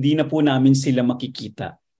bukas hindi na po namin sila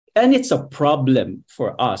makikita. And it's a problem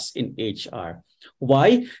for us in HR.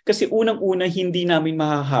 Why? Kasi unang-una hindi namin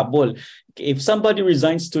mahahabol. If somebody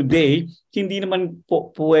resigns today, hindi naman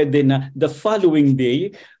po pwede na the following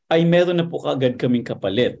day ay meron na po kaagad kaming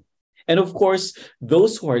kapalit. And of course,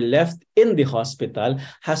 those who are left in the hospital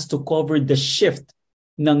has to cover the shift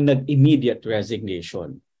ng nag-immediate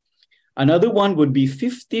resignation. Another one would be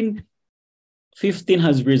 15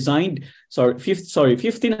 has resigned.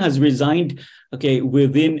 15 has resigned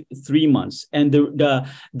within 3 months. And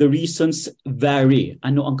the reasons vary.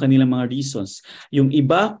 Ano ang kanilang mga reasons? Yung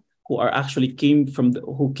iba who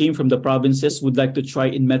came from the provinces would like to try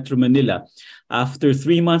in Metro Manila. After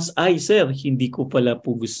 3 months, sir, hindi ko pala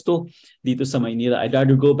po gusto dito sa Maynila. I'd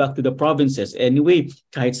rather go back to the provinces. Anyway,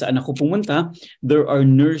 kahit saan ako pumunta, there are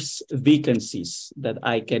nurse vacancies that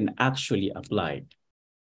I can actually apply.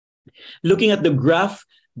 Looking at the graph,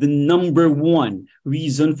 the number one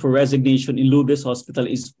reason for resignation in Lourdes Hospital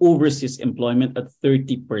is overseas employment at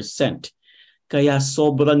 30%. Kaya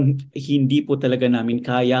sobrang hindi po talaga namin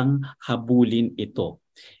kayang habulin ito.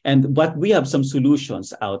 But we have some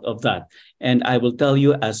solutions out of that. And I will tell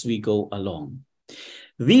you as we go along.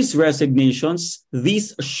 These resignations,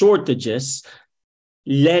 these shortages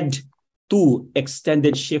led to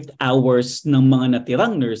extended shift hours ng mga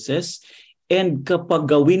natirang nurses. And kapag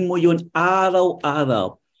gawin mo yun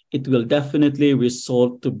araw-araw, it will definitely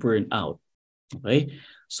result to burnout. Okay?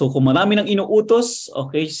 So kung marami nang inuutos,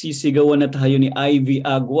 sisigawan na tayo ni Ivy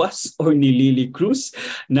Aguas or ni Lily Cruz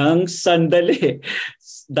ng sandali.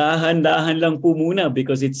 Dahan-dahan lang po muna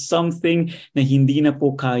because it's something na hindi na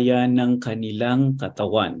po kaya ng kanilang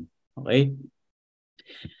katawan. Okay?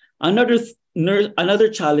 Another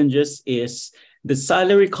challenges is the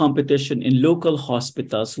salary competition in local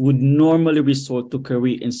hospitals would normally result to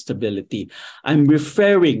career instability. I'm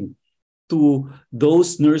referring to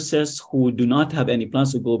those nurses who do not have any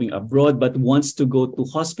plans of going abroad but wants to go to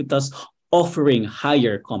hospitals offering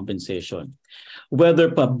higher compensation. Whether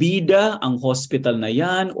pabida ang hospital na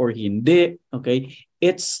yan or hindi,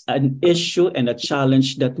 It's an issue and a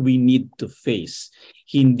challenge that we need to face.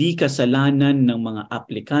 Hindi kasalanan ng mga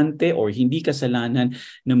aplikante or hindi kasalanan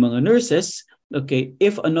ng mga nurses, okay,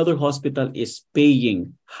 if another hospital is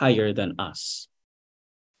paying higher than us.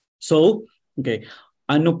 So, okay,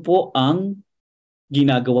 ano po ang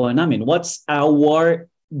ginagawa namin? What's our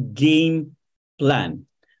game plan?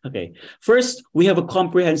 Okay, first, we have a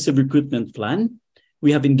comprehensive recruitment plan. We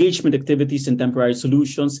have engagement activities and temporary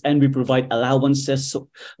solutions, and we provide allowances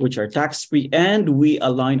which are tax-free, and we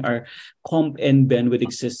align our comp and ben with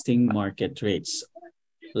existing market rates.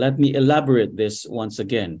 Let me elaborate this once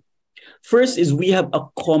again. First is we have a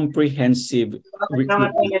comprehensive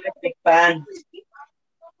recruitment plan.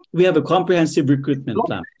 We have a comprehensive recruitment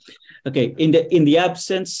plan. Okay, in the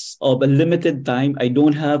absence of a limited time, I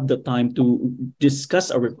don't have the time to discuss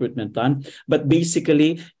a recruitment plan. But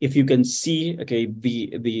basically, if you can see, okay,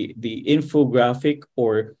 the infographic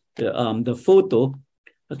or the photo,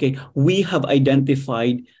 okay, we have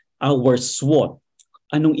identified our SWOT.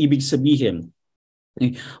 Anong ibig sabihin?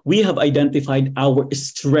 We have identified our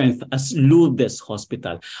strength as Lourdes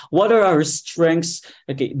Hospital. What are our strengths,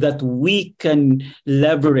 okay, that we can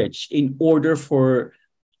leverage in order for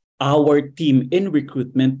our team in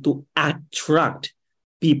recruitment to attract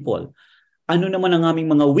people? Ano naman ang aming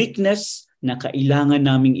mga weakness na kailangan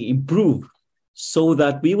naming i-improve so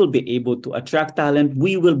that we will be able to attract talent,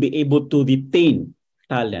 we will be able to retain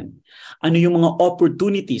talent? Ano yung mga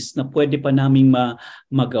opportunities na pwede pa naming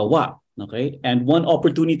magawa? Okay? And one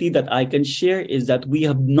opportunity that I can share is that we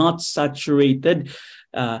have not saturated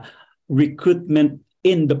recruitment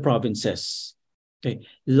in the provinces. Okay?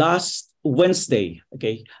 Last Wednesday,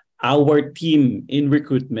 okay, our team in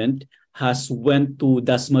recruitment has went to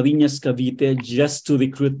Dasmariñas, Cavite just to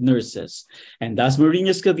recruit nurses. And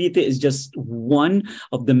Dasmariñas, Cavite is just one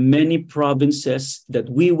of the many provinces that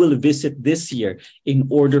we will visit this year in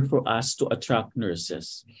order for us to attract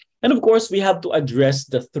nurses. And of course, we have to address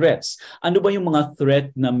the threats. Ano ba yung mga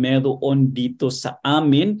threat na meron dito sa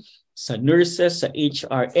amin, sa nurses, sa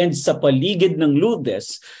HR, and sa paligid ng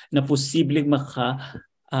Lourdes na posibleng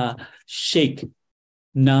shake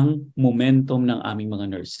ng momentum ng aming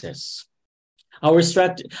mga nurses? Our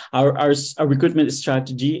recruitment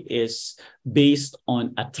strategy is based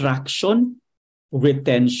on attraction,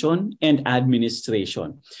 retention, and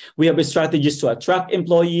administration. We have strategies to attract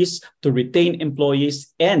employees, to retain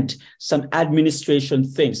employees, and some administration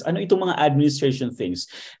things. Ano itong mga administration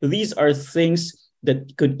things? These are things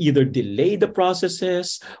that could either delay the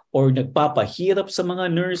processes or nagpapahirap sa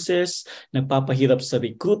mga nurses, nagpapahirap sa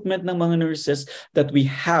recruitment ng mga nurses that we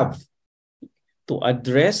have to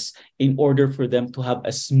address in order for them to have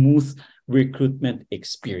a smooth recruitment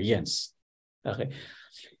experience. Okay.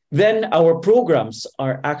 Then our programs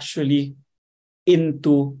are actually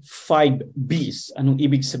into 5 Bs. Anong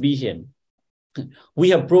ibig sabihin?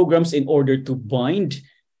 We have programs in order to bind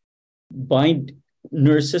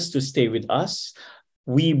nurses to stay with us.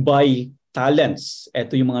 We buy talents.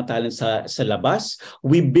 Ito yung mga talents sa labas.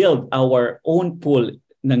 We build our own pool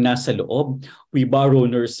na nasa loob. We borrow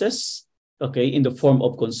nurses, okay, in the form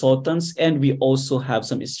of consultants, and we also have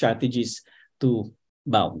some strategies to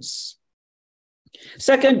bounce.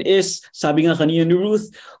 Second is, sabi nga kanina ni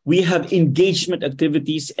Ruth, we have engagement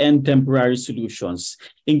activities and temporary solutions.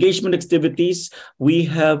 Engagement activities, we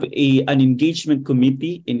have an engagement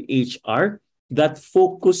committee in HR that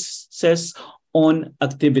focuses on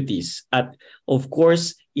activities. At of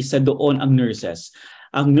course, isa doon ang nurses.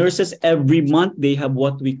 Ang nurses, every month, they have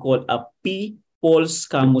what we call a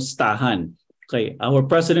P-Pulse Kamustahan. Okay, our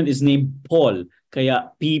president is named Paul,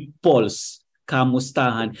 kaya P-Pulse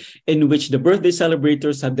Kamustahan, in which the birthday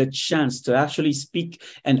celebrators have the chance to actually speak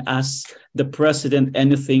and ask the president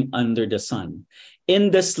anything under the sun.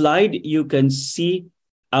 In the slide, you can see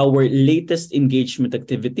our latest engagement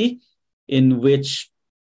activity, in which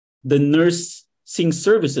the Nursing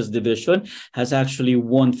Services Division has actually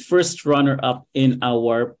won first runner-up in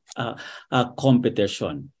our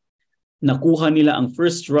competition. Nakuha nila ang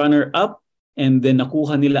first runner-up, and then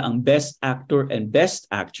nakuha nila ang Best Actor and Best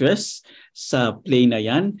Actress sa play na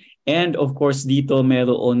yan. And of course, dito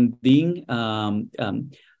meron ding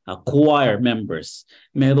choir members.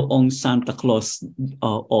 Merong Santa Claus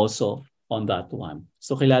also on that one.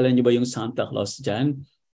 So kilala niyo ba yung Santa Claus dyan?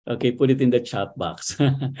 Okay, put it in the chat box.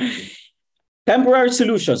 Temporary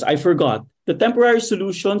solutions, I forgot. The temporary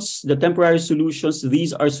solutions,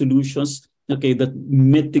 these are solutions, okay, that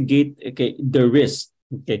mitigate, okay, the risk.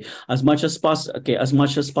 Okay, as much as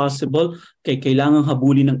possible, okay, kailangang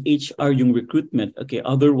habulin ng HR yung recruitment. Okay,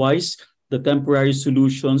 otherwise, the temporary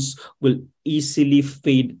solutions will easily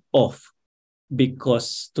fade off.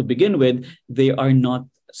 because to begin with, they are not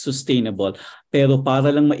sustainable. Pero para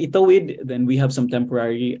lang maitawid, then we have some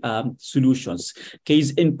temporary solutions.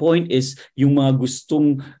 Case in point is yung mga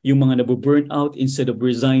nabu-burn out, instead of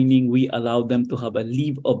resigning, we allow them to have a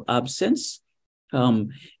leave of absence,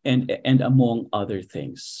 and among other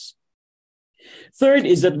things. Third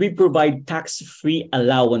is that we provide tax-free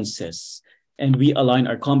allowances, and we align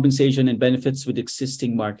our compensation and benefits with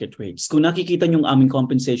existing market rates. Kung nakikita niyo yung aming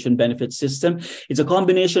compensation benefit system, it's a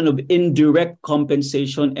combination of indirect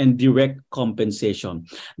compensation and direct compensation.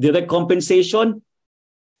 Direct compensation,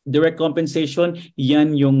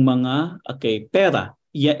 yan yung mga pera.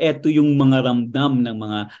 Ito yung mga ramdam ng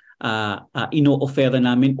mga ino-offer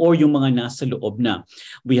namin or yung mga nasa loob na.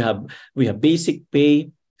 We have basic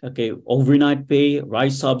pay, overnight pay,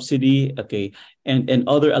 rise subsidy, and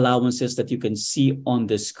other allowances that you can see on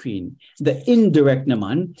the screen. The indirect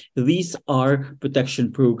naman, these are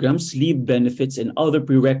protection programs, leave benefits, and other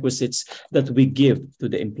prerequisites that we give to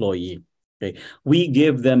the employee. We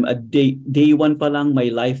give them a day one pa lang may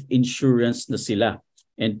life insurance na sila,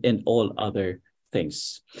 and all other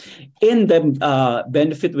things. In the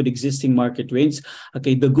benefit with existing market rates,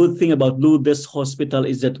 the good thing about Lourdes Hospital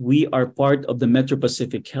is that we are part of the Metro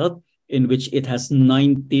Pacific Health, in which it has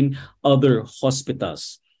 19 other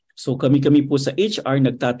hospitals. So kami po sa HR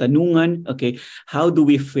nagtatanungan, how do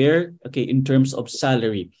we fare, in terms of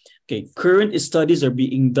salary? Current studies are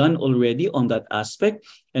being done already on that aspect,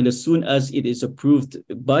 and as soon as it is approved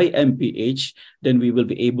by MPH, then we will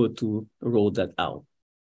be able to roll that out.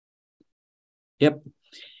 Yep.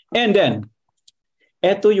 And then,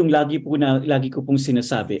 eto yung lagi ko pong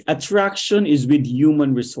sinasabi. Attraction is with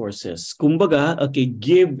human resources. Kumbaga,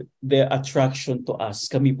 give the attraction to us.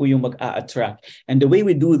 Kami po yung mag-a-attract. And the way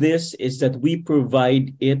we do this is that we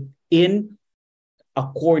provide it in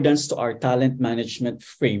accordance to our talent management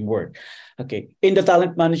framework. In the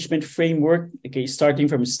talent management framework, starting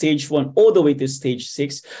from stage 1 all the way to stage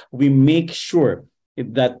 6, we make sure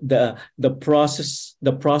that the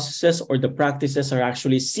processes or the practices are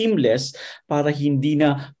actually seamless para hindi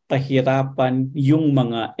na pahirapan yung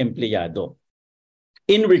mga empleyado.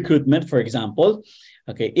 In recruitment, for example,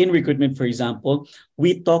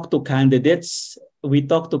 we talk to candidates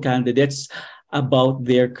about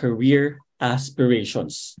their career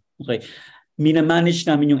aspirations. Minamanage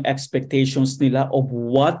namin yung expectations nila of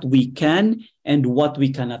what we can and what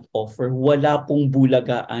we cannot offer. Wala pong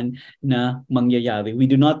bulagaan na mangyayari. We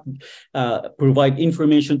do not provide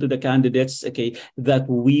information to the candidates, that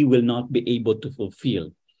we will not be able to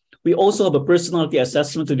fulfill. We also have a personality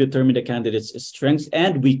assessment to determine the candidates' strengths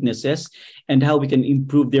and weaknesses and how we can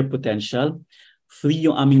improve their potential. Free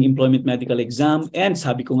yung aming employment medical exam, and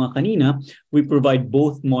sabi ko nga kanina, we provide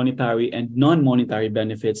both monetary and non-monetary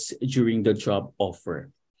benefits during the job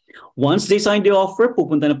offer. Once they sign the offer,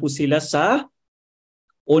 pupunta na po sila sa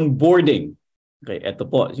onboarding.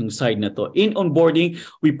 Ito po, yung side na to. In onboarding,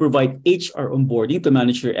 we provide HR onboarding to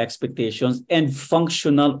manage your expectations and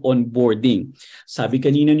functional onboarding. Sabi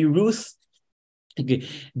kanina ni Ruth,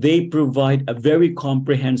 they provide a very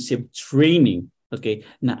comprehensive training,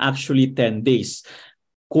 na actually 10 days.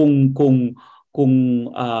 Kung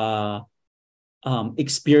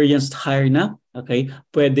experienced hire na,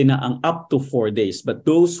 pwede na ang up to 4 days. But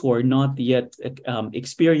those who are not yet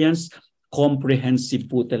experienced,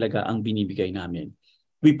 comprehensive po talaga ang binibigay namin.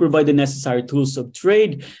 We provide the necessary tools of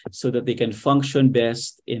trade so that they can function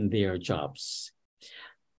best in their jobs.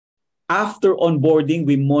 After onboarding,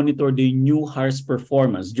 we monitor the new hire's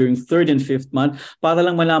performance during 3rd and 5th month para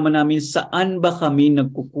lang malaman namin saan ba kami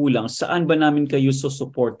nagkukulang, saan ba namin kayo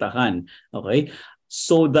susuportahan.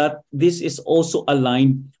 So that this is also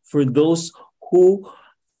aligned for those who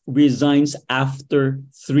resigns after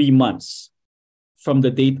 3 months from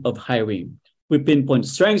the date of hiring. We pinpoint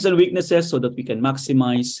strengths and weaknesses so that we can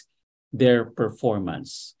maximize their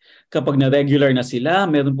performance. Kapag na-regular na sila,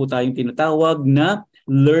 meron po tayong tinatawag na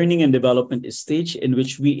learning and development stage in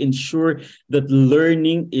which we ensure that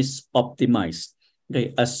learning is optimized.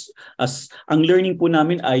 As ang learning po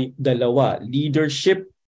namin ay dalawa, leadership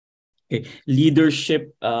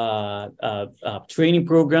training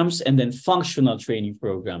programs and then functional training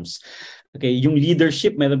programs. Yung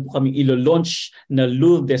leadership, meron po kami ilo-launch na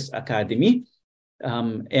Lourdes Academy.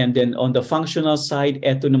 And then on the functional side,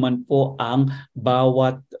 ito naman po ang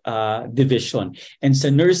bawat division. And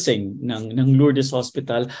sa nursing ng Lourdes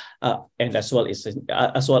Hospital and as well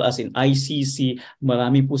as in ICC,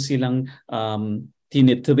 marami po silang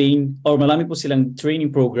tinitrain or marami po silang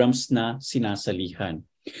training programs na sinasalihan.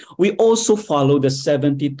 We also follow the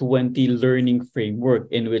 70-20 learning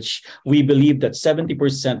framework, in which we believe that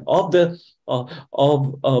 70% of the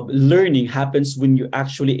of learning happens when you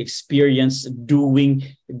actually experience doing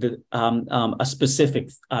a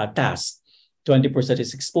specific task. 20%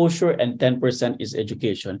 is exposure and 10% is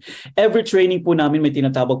education. Every training po namin may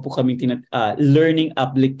tinatawag po kaming learning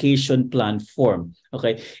application plan form.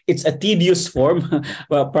 Okay? It's a tedious form.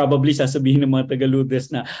 Probably sasabihin ng mga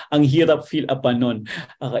Tagaludes na ang hirap fill up pa nun.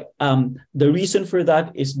 Okay. The reason for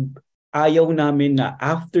that is ayaw namin na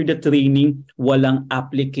after the training, walang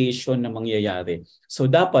application na mangyayari. So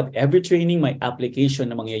dapat every training may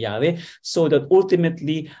application na mangyayari so that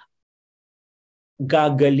ultimately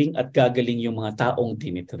gagaling yung mga taong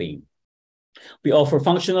tinitrain. We offer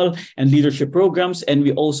functional and leadership programs, and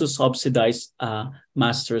we also subsidize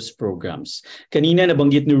master's programs. Kanina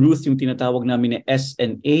nabanggit ni Ruth yung tinatawag namin na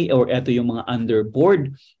SNA, or ito yung mga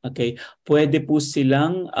underboard. Okay, pwede po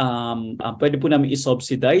namin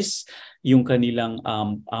i-subsidize yung kanilang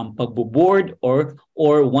pagbo-board, or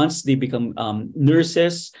once they become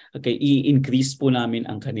nurses, okay, i-increase po namin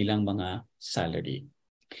ang kanilang mga salary.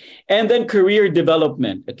 And then career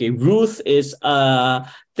development. Okay, Ruth is a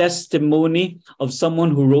testimony of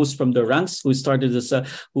someone who rose from the ranks, who started as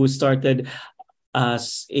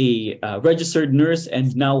a registered nurse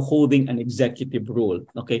and now holding an executive role.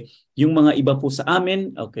 Okay, yung mga iba po sa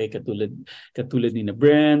amin, okay, katulad ni na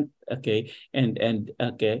Brent, okay, and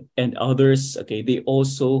others, okay, they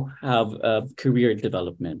also have career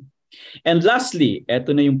development. And lastly,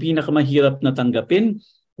 eto na yung pinakamahirap na tanggapin.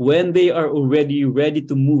 When they are already ready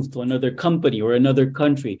to move to another company or another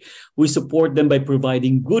country, we support them by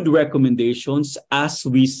providing good recommendations as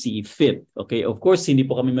we see fit. Okay, of course, hindi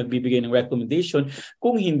po kami magbibigay ng recommendation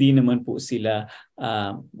kung hindi naman po sila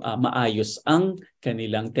maayos ang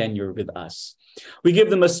kanilang tenure with us. We give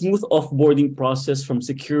them a smooth offboarding process from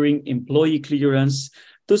securing employee clearance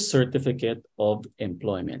to certificate of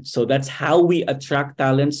employment. So that's how we attract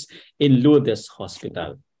talents in Lourdes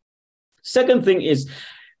Hospital. Second thing is,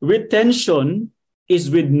 retention is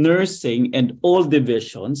with nursing and all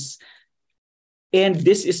divisions, and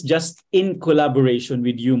this is just in collaboration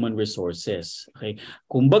with human resources. Okay,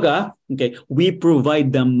 kumbaga, okay, we provide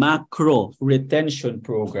the macro retention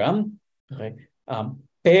program. Okay,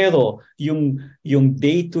 pero yung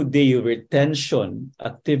day-to-day retention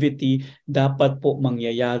activity dapat po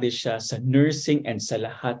mangyayari siya sa nursing and sa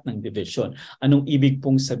lahat ng division. Anong ibig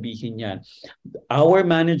pong sabihin yan? Our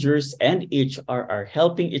managers and HR are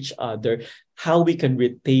helping each other how we can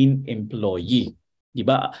retain employee.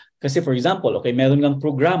 Diba? Kasi for example, okay, meron ngang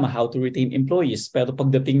programa how to retain employees, pero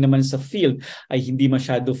pagdating naman sa field ay hindi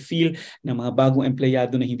masyado feel ng mga bagong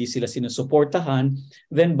empleyado na hindi sila sinusuportahan,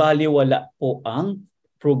 then baliwala po ang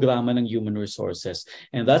programa ng human resources.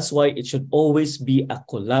 And that's why it should always be a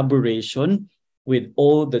collaboration with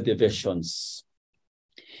all the divisions.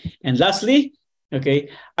 And lastly,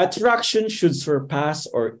 okay, attraction should surpass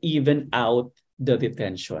or even out the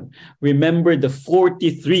retention. Remember the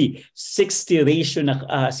 43-60 ratio na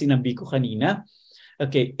sinabi ko kanina.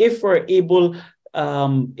 Okay, if we're able,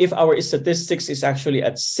 if our statistics is actually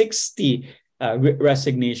at 60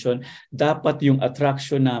 resignation, dapat yung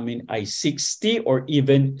attraction namin ay 60 or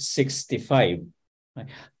even 65.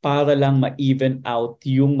 Para lang ma-even out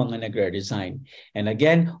yung mga nagre-resign. And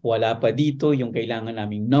again, wala pa dito yung kailangan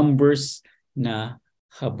naming numbers na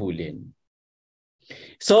habulin.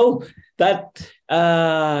 So that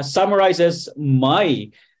summarizes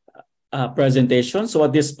my presentation. So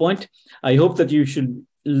at this point, I hope that you should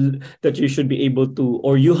be able to,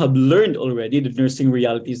 or you have learned already the nursing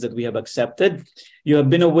realities that we have accepted. You have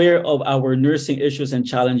been aware of our nursing issues and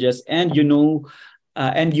challenges, and you know,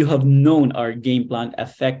 and you have known our game plan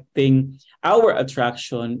affecting our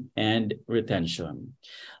attraction and retention.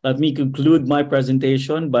 Let me conclude my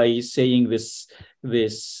presentation by saying this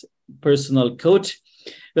personal quote,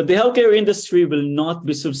 that the healthcare industry will not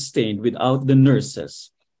be sustained without the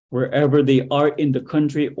nurses. Wherever they are in the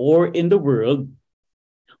country or in the world,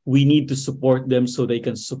 we need to support them so they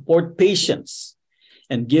can support patients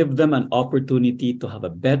and give them an opportunity to have a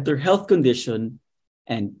better health condition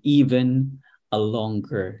and even a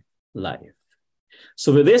longer life.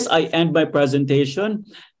 So with this, I end my presentation.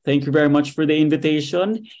 Thank you very much for the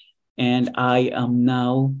invitation. And I am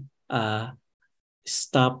now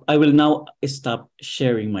I will now stop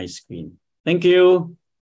sharing my screen. Thank you.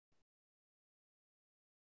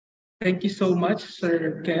 Thank you so much,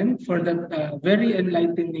 Sir Ken, for that very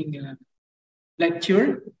enlightening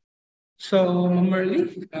lecture. So, Ma'am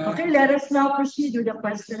Merly. Okay, let us now proceed with the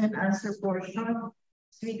question and answer portion.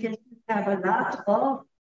 So we can have a lot of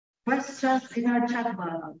questions in our chat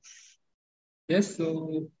box. Yes,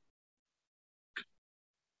 so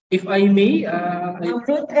if I may,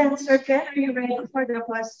 Ruth and Sir Ken, are you ready for the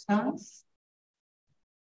questions?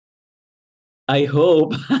 I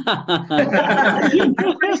hope.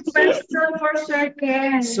 First question for Sir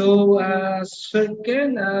Ken. So, Sir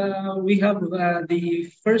Ken, we have the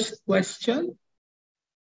first question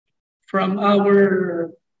from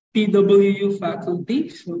our PWU faculty.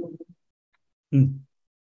 So,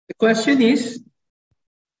 the question is,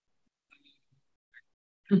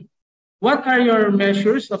 what are your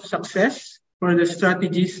measures of success for the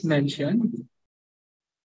strategies mentioned?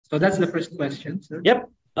 So that's the first question, sir. Yep.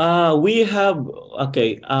 We have,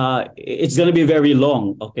 okay, it's going to be very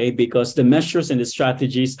long, okay, because the measures and the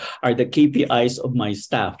strategies are the KPIs of my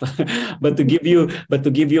staff. But to give you an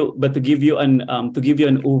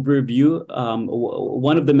overview,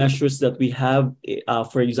 one of the measures that we have,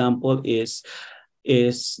 for example, is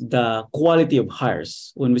the quality of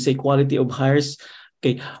hires. When we say quality of hires,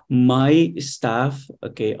 okay, my staff,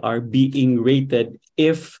 okay, are being rated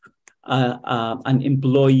if an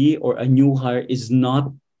employee or a new hire is not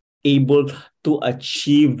able to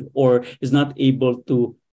achieve or is not able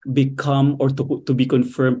to become or to be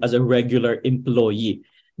confirmed as a regular employee.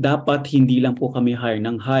 Dapat hindi lang po kami hire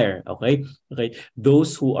ng hire, okay? Okay,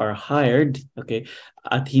 those who are hired, okay,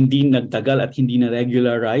 at hindi nagtagal at hindi na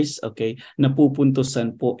regularize, okay,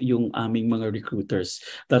 napupuntusan po yung aming mga recruiters.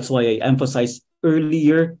 That's why I emphasized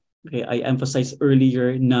earlier, okay,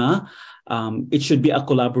 na it should be a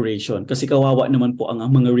collaboration kasi kawawa naman po ang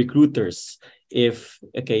mga recruiters if,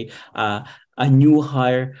 okay, a new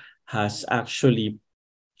hire has actually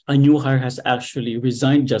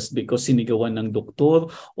resigned just because sinigawan ng doktor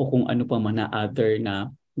o kung ano pa man na other na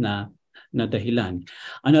dahilan.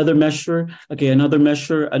 Another measure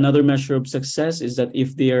of success is that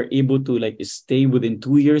if they are able to like stay within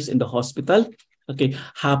 2 years in the hospital, okay,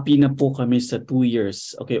 happy na po kami sa 2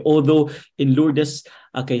 years. Okay, although in Lourdes,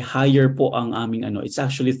 okay, higher po ang aming it's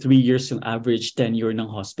actually 3 years yung average tenure ng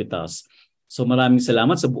hospitals. So maraming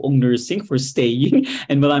salamat sa buong nursing for staying,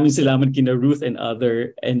 and maraming salamat kina Ruth and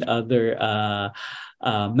other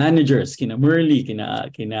managers, kina Merly,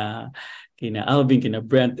 kina Alvin, kina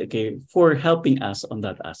Brent, okay, for helping us on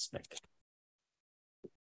that aspect.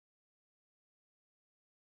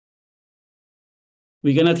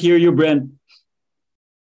 We cannot hear you, Brent.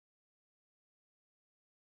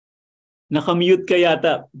 Nakamute ka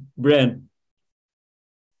yata, Brent.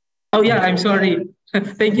 Oh yeah, I'm sorry.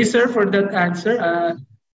 Thank you, sir, for that answer.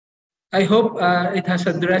 I hope it has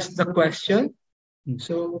addressed the question.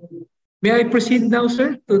 So may I proceed now,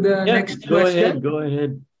 sir, to the next question? Go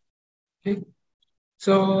ahead. Okay.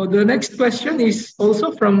 So the next question is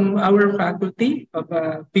also from our faculty of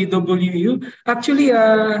PWU. Actually,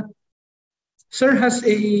 sir has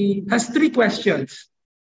 3 questions.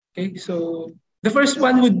 Okay, so the first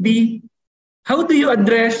one would be, how do you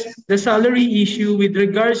address the salary issue with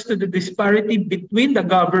regards to the disparity between the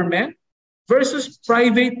government versus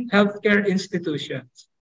private healthcare institutions?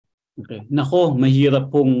 Okay. Nako,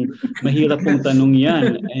 mahirap pong tanong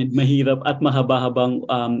 'yan, and mahirap at mahaba-habang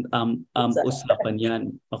usapan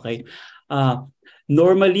 'yan. Okay?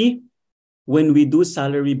 Normally when we do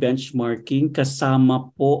salary benchmarking,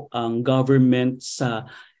 kasama po ang government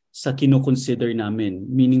sa kino-consider namin.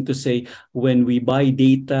 Meaning to say, when we buy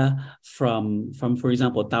data from for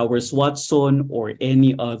example, Towers Watson or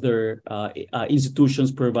any other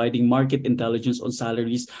institutions providing market intelligence on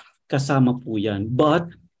salaries, kasama po yan.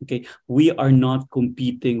 But, okay, we are not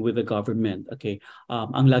competing with the government. Okay,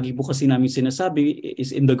 ang lagi po kasi namin sinasabi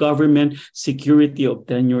is in the government, security of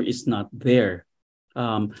tenure is not there.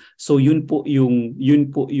 So yun po yung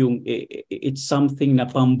it's something na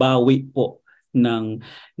pambawi po ng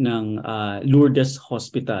Lourdes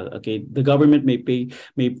Hospital. Okay, the government may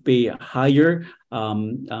pay higher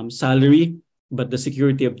salary, but the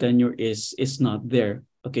security of tenure is not there.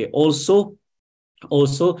 Okay, also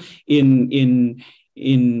in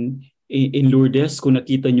Lourdes, kung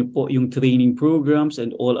nakita nyo po yung training programs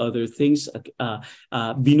and all other things,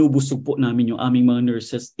 binubusog po namin yung aming mga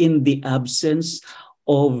nurses in the absence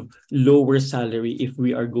of lower salary if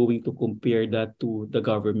we are going to compare that to the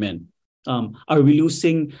government. Are we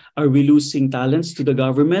losing talents to the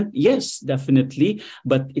government? Yes, definitely,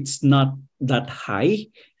 but it's not that high.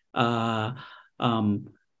 As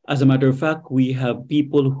a matter of fact, we have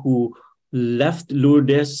people who left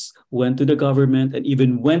Lourdes, went to the government, and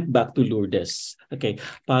even went back to Lourdes. Okay,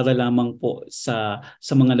 para lamang po sa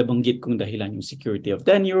mga nabanggit kong dahilan, yung security of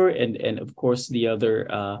tenure and of course the other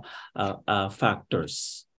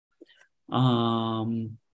factors.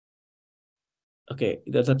 Okay,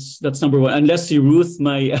 that's number one. Unless si Ruth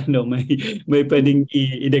may pwedeng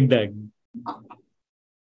idagdag.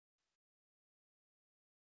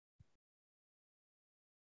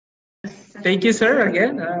 Thank you, sir,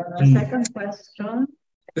 again. Second question.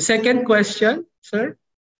 The second question, sir.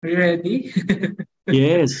 Are you ready?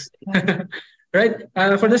 Yes. Right.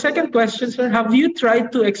 For the second question, sir, have you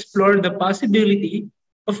tried to explore the possibility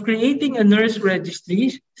of creating a nurse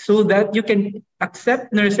registry so that you can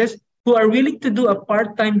accept nurses who are willing to do a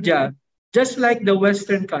part-time job, just like the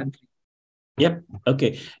Western country? Yep.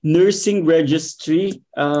 Okay. Nursing registry.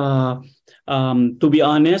 To be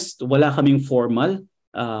honest, wala kaming formal.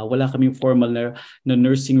 Wala kaming formal na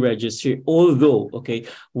nursing registry. Although, okay,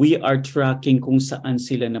 we are tracking kung saan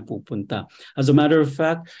sila napupunta. As a matter of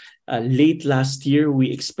fact, late last year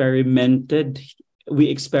we experimented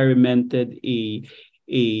a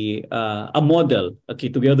model, okay,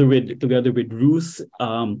 together with Ruth.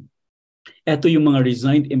 Ito yung mga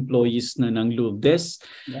resigned employees na ng LULDES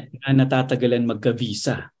na natatagalan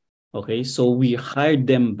magka-visa. Okay, so we hired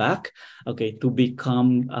them back, okay, to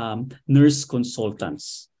become nurse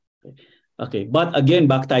consultants. Okay, but again,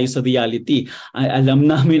 back tayo sa reality. Alam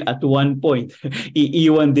namin at one point,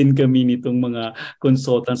 iiwan din kami nitong mga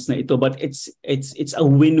consultants na ito. But it's a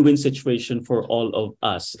win-win situation for all of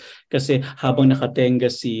us. Kasi habang nakatenga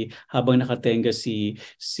si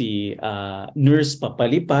nurse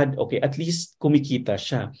papalipad, okay, at least kumikita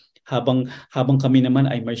siya. Habang kami naman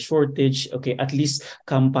ay may shortage, okay, at least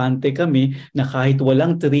kampante kami na kahit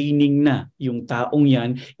walang training na yung taong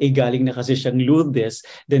yan, galing na kasi siyang LULDES,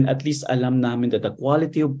 then at least alam namin that the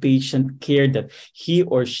quality of patient care that he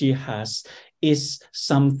or she has is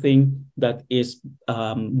something that is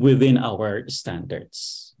within our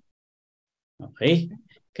standards. Okay?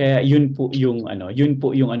 Kaya yun po yung ano.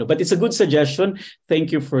 But it's a good suggestion.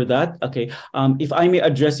 Thank you for that. Okay. If I may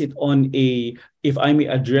address it on a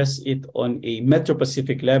Metro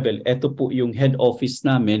Pacific level, ito po yung head office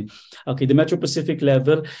namin. Okay, the Metro Pacific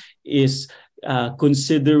level is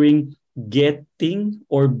considering getting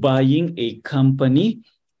or buying a company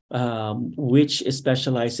which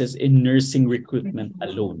specializes in nursing recruitment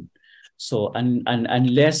alone. So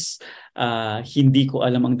unless hindi ko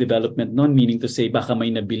alam ang development nun, meaning to say baka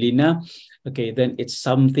may nabili na, okay, then it's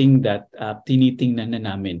something that tinitingnan na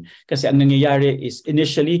namin. Kasi ang nangyayari is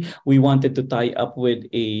initially we wanted to tie up with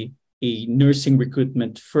a nursing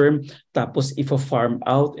recruitment firm, tapos farm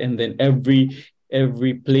out, and then every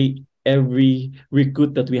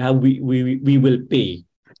recruit that we have we will pay.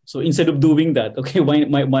 So instead of doing that, okay, why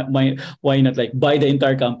not like buy the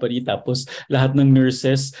entire company, tapos lahat ng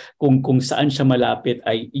nurses kung saan siya malapit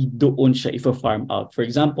ay doon siya farm out. For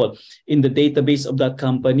example, in the database of that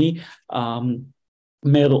company,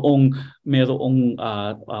 merong 10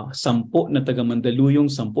 na taga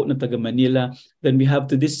Mandaluyong, 10 na taga Manila. Then we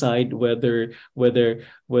have to decide whether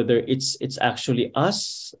it's actually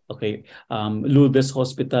us, okay, LULDES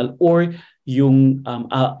Hospital, or yung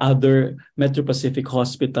other Metro Pacific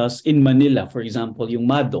hospitals in Manila, for example, yung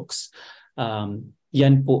Maddox.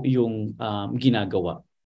 Yan po yung ginagawa.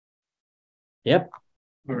 Yep.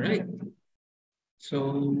 All right.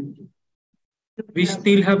 So we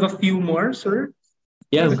still have a few more, sir.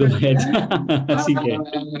 Yeah, go ahead. Sige.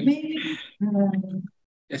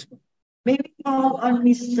 Yes. Maybe call on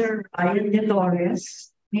Mr. Ryan De Torres.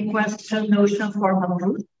 May question, notion, formal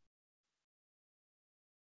root.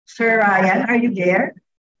 Sir Ryan, are you there?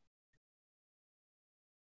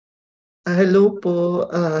 Hello po.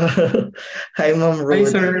 Hi, Ma'am Rhoda.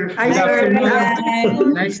 Hi, sir. Hi, sir.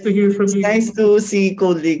 Nice to hear from you. Nice to see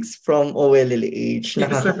colleagues from OLLH.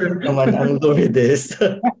 Nakakatawa naman ang Lourdes.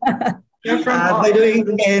 By the way,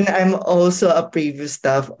 and I'm also a previous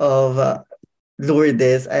staff of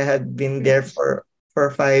Lourdes. I had been there for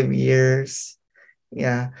 5 years.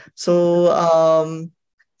 Yeah. So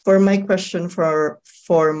for my question for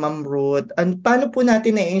Ma'am Ruth, paano po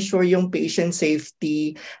natin na-ensure yung patient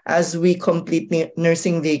safety as we complete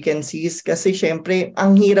nursing vacancies? Kasi syempre,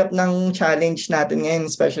 ang hirap ng challenge natin ngayon,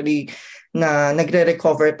 especially na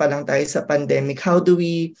nagre-recover pa lang tayo sa pandemic. How do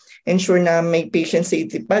we ensure na may patient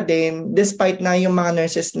safety pa din despite na yung mga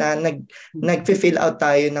nurses na nag-fill out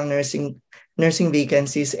tayo ng nursing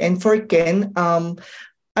vacancies? And for Ken,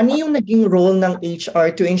 ano yung naging role ng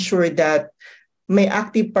HR to ensure that may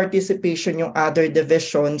active participation yung other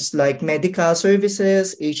divisions like medical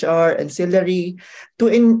services, HR, ancillary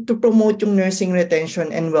to promote yung nursing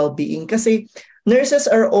retention and well-being? Kasi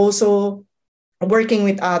nurses are also working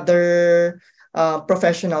with other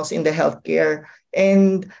professionals in the healthcare,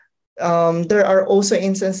 and there are also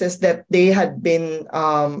instances that they had been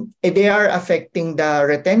they are affecting the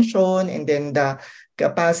retention and then the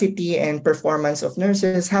capacity and performance of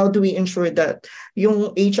nurses. How do we ensure that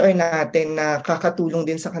yung HR natin na kakatulong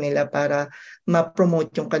din sa kanila para ma-promote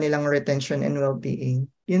yung kanilang retention and well-being?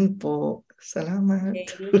 Yun po. Salamat.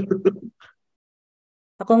 Okay.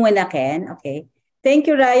 Ako muna, Ken. Okay. Thank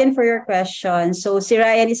you, Ryan, for your question. So, si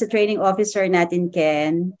Ryan is a training officer natin,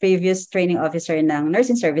 Ken. Previous training officer ng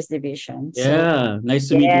Nursing Service Division. Yeah, nice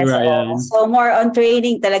to meet you, Ryan. So, more on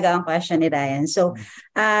training talaga ang question ni Ryan. So,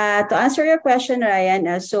 to answer your question, Ryan,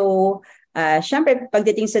 syempre,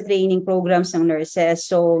 pagdating sa training programs ng nurses,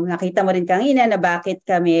 so, nakita mo rin kanina na bakit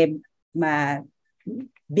kami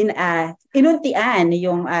inuntian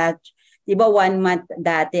yung, di ba, 1 month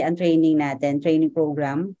dati ang training natin, training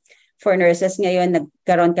program. For nurses ngayon,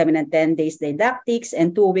 nagkaroon kami ng 10 days didactics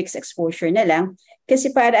and 2 weeks exposure na lang kasi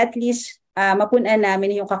para at least mapunan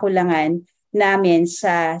namin yung kakulangan namin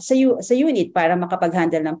sa unit para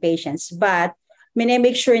makapag-handle ng patients. But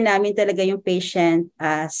make sure namin talaga yung patient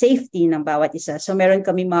safety ng bawat isa. So meron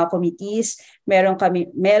kami mga committees, meron kami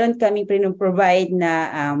provide na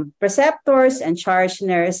preceptors and charge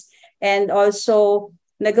nurse, and also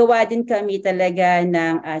nagawa din kami talaga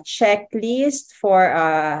ng checklist for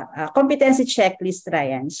competency checklist,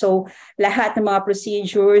 Ryan. So lahat ng mga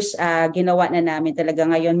procedures ginawa na namin talaga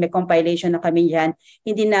ngayon. May compilation na kami dyan.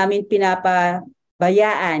 Hindi namin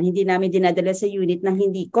pinapabayaan, hindi namin dinadala sa unit na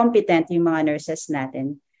hindi competent yung mga nurses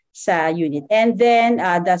natin sa unit. And then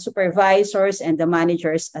the supervisors and the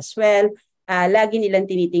managers as well, lagi nilang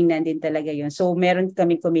tinitingnan din talaga yun. So meron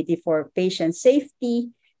kami committee for patient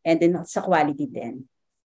safety and then sa quality din.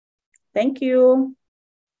 Thank you.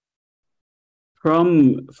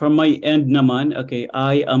 From my end naman, okay,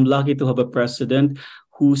 I am lucky to have a president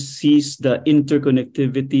who sees the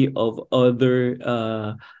interconnectivity of other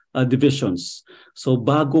divisions. So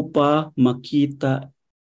bago pa magkaroon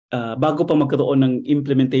ng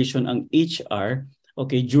implementation ang HR,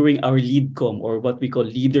 okay, during our LeadCom or what we call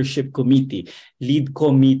leadership committee,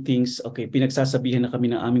 LeadCom meetings, okay, pinagsasabihan na kami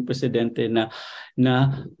ng aming presidente na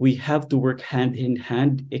we have to work hand in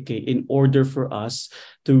hand, okay, in order for us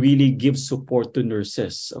to really give support to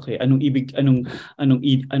nurses. Okay, anong ibig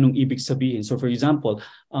sabihin? So for example,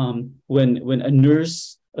 when a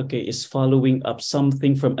nurse, okay, is following up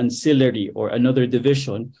something from ancillary or another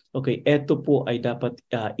division, okay, eto po ay dapat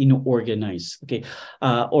ino-organize, okay,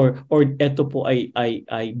 or eto po ay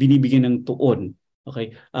binibigyan ng tuon,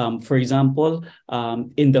 okay. For example,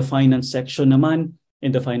 in the finance section naman,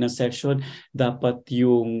 dapat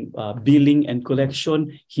yung billing and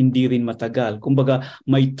collection hindi rin matagal. Kumbaga,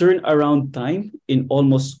 may turnaround time in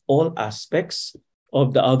almost all aspects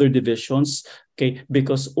of the other divisions, okay,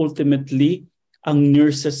 because ultimately ang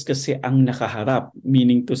nurses kasi ang nakaharap,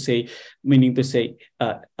 meaning to say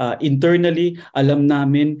internally alam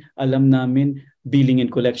namin billing and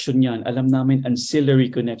collection yan, alam namin ancillary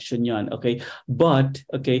connection yan, okay, but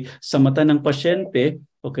okay, sa mata ng pasyente,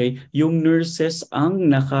 okay, yung nurses ang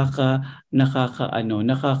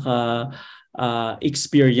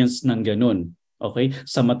experience ng ganun. Okay,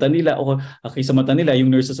 sa mata nila yung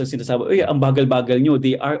nurses ang sinasabi, ang bagal-bagal nyo.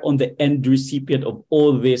 They are on the end recipient of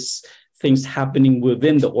all this things happening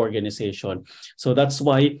within the organization. So that's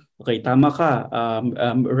why, okay, tama ka,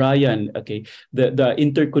 Ryan, okay, the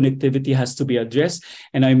interconnectivity has to be addressed,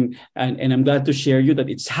 and I'm glad to share you that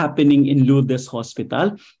it's happening in Lourdes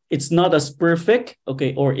Hospital. It's not as perfect,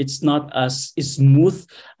 okay, or it's not as smooth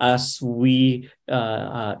as we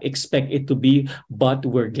expect it to be, but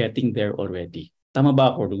we're getting there already. Tama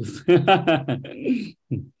ba ako, Ruth?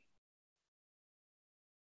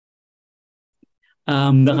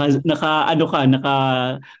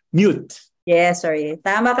 naka-mute. Yes, sorry.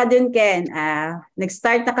 Tama ka dun, Ken.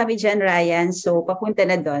 Nag-start na kami dyan, Ryan. So, papunta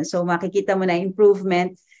na doon. So, makikita mo na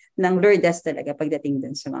improvement ng Lourdes talaga pagdating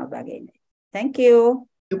doon sa mga bagay na. Thank you.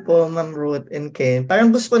 Thank you po, Ma'am Ruth and Ken.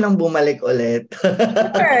 Parang gusto ko nang bumalik ulit.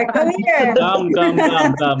 Sure, come here. Come.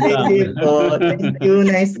 Thank you po. Thank you.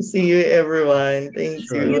 Nice to see you, everyone. Thank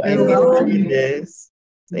you. I enjoyed this.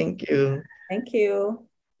 Thank you. Thank you.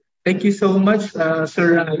 Thank you so much,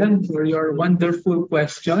 Sir Ryan, for your wonderful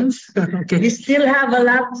questions. Okay. We still have a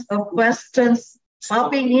lot of questions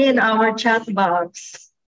popping in our chat box.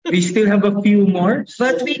 We still have a few more.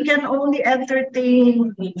 But we can only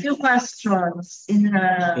entertain a few questions in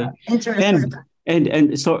interest.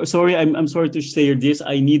 And sorry, I'm sorry to share this.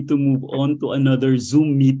 I need to move on to another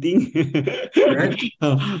Zoom meeting.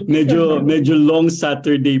 medyo long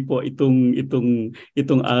Saturday po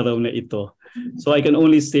itong araw na ito. So I can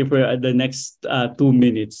only stay for the next 2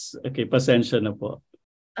 minutes. Okay, pasensya na po.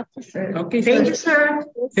 Okay, Thank you, sir.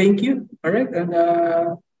 Thank you. All right, and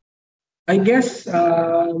I guess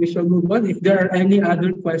we shall move on. If there are any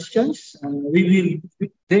other questions, they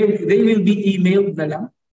will be emailed na lang.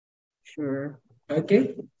 Sure.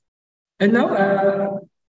 Okay. And now,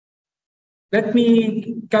 let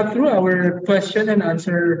me cut through our question and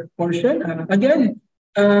answer portion. Again,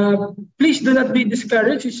 please do not be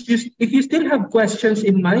discouraged. If you still have questions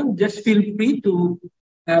in mind, just feel free to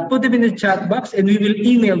put them in the chat box and we will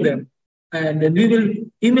email them. And then we will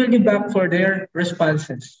email you back for their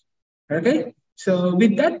responses. Okay? So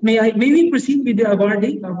with that, may we proceed with the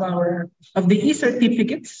awarding of the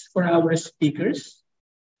e-certificates for our speakers.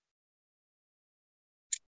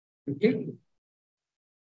 Okay.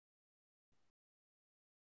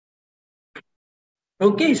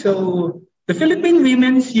 Okay, so the Philippine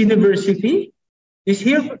Women's University is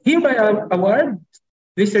hereby award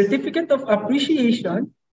the Certificate of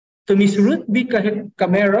Appreciation to Ms. Ruth B.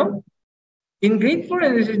 Camero in grateful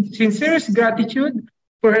and sincerest gratitude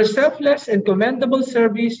for her selfless and commendable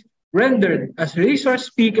service rendered as resource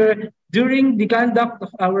speaker during the conduct of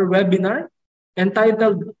our webinar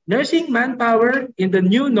entitled Nursing Manpower in the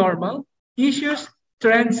New Normal, Issues,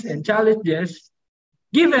 Trends, and Challenges,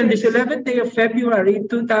 given this 11th day of February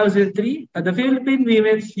 2003 at the Philippine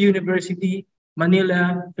Women's University,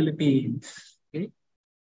 Manila, Philippines. Okay.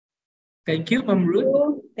 Thank you, Ma'am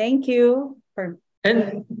Ruth. Thank you.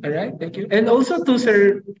 And all right, thank you. And also to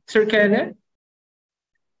Sir Kenneth.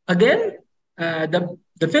 Again,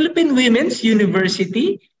 the Philippine Women's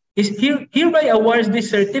University is hereby awards the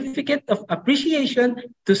Certificate of Appreciation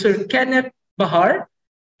to Sir Kenneth Bahar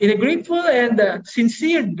in a grateful and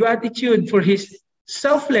sincere gratitude for his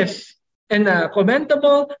selfless and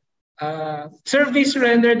commendable service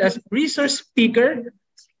rendered as resource speaker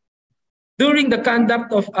during the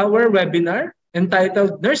conduct of our webinar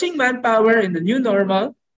entitled Nursing Manpower in the New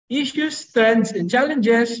Normal, Issues, Trends, and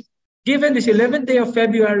Challenges, given this 11th day of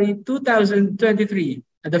February 2023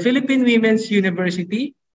 at the Philippine Women's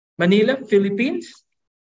University, Manila, Philippines.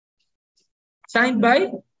 Signed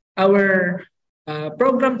by our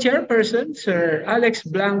program chairperson, Sir Alex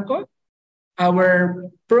Blanco, our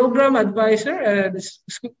program advisor at the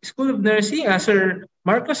School of Nursing, Sir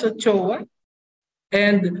Marcos Ochoa,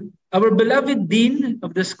 and our beloved Dean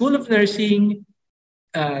of the School of Nursing,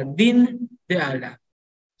 Dean De Ala.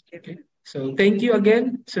 Okay. So thank you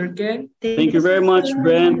again, Sir Ken. Thank you very much,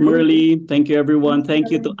 Brent, Merly. Thank you, everyone. Thank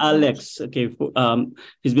you to Alex. Okay,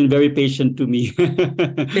 he's been very patient to me.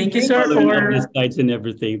 Thank you, sir, for for the slides and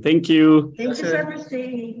everything. Thank you. Thank you, sir, for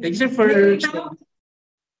staying. Thank you, sir, for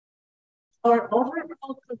our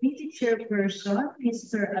overall committee chairperson,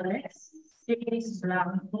 Mr. Alex James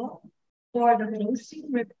Blanco, for the closing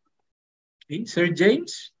report. Okay, Sir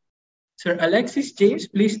James. Sir Alexis James,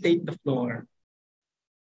 please take the floor.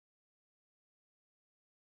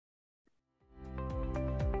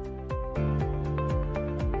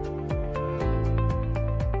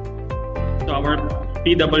 To our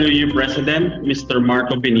PWU President, Mr.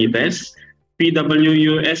 Marco Benitez,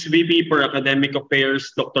 PWU SVP for Academic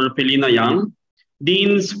Affairs, Dr. Felina Yang,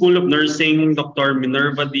 Dean School of Nursing, Dr.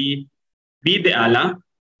 Minerva B. De Ala,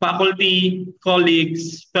 faculty,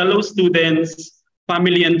 colleagues, fellow students,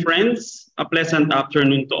 family and friends, a pleasant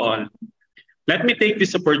afternoon to all. Let me take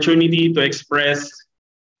this opportunity to express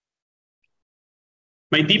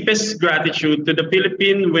my deepest gratitude to the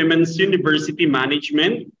Philippine Women's University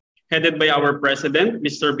Management, headed by our President,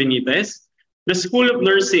 Mr. Benitez, the School of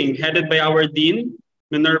Nursing, headed by our Dean,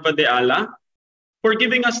 Minerva De Ala, for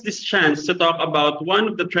giving us this chance to talk about one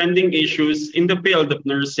of the trending issues in the field of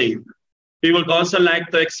nursing. We would also like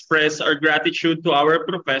to express our gratitude to our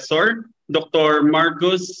professor, Dr.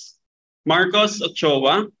 Marcos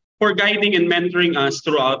Ochoa, for guiding and mentoring us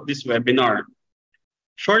throughout this webinar.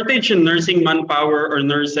 Shortage in nursing manpower or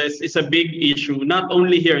nurses is a big issue, not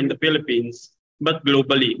only here in the Philippines, but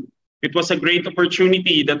globally. It was a great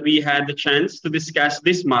opportunity that we had the chance to discuss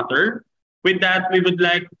this matter. With that, we would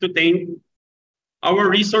like to thank our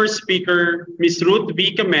resource speaker, Ms. Ruth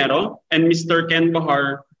B. Camero and Mr. Ken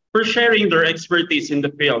Bahar, for sharing their expertise in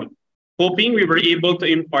the field, hoping we were able to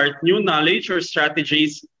impart new knowledge or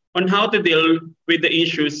strategies on how to deal with the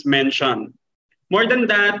issues mentioned. More than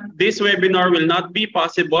that, this webinar will not be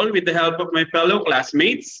possible with the help of my fellow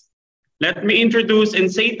classmates. Let me introduce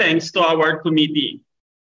and say thanks to our committee.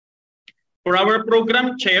 For our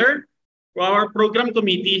program chair, for our program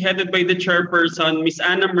committee headed by the chairperson, Ms.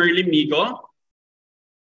 Ana Merly Migo,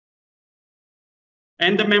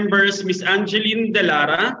 and the members, Ms. Angeline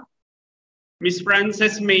Delara, Ms.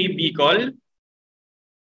 Frances May Bicol,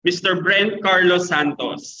 Mr. Brent Carlos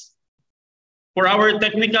Santos. For our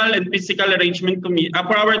technical and physical arrangement committee,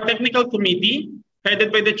 for our technical committee,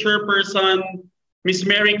 headed by the chairperson, Ms.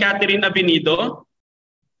 Mary Catherine Avenido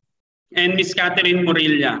and Ms. Catherine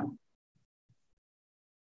Morilla.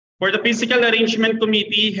 For the physical arrangement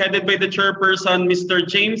committee, headed by the chairperson, Mr.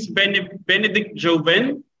 James Benedict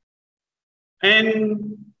Joven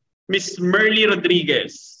and Ms. Merly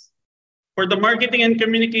Rodriguez. For the marketing and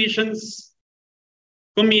communications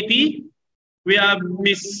committee, we have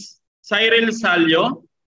Ms. Cyril Salio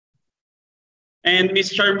and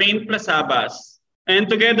Ms. Charmaine Plasabas, and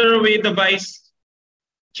together with the vice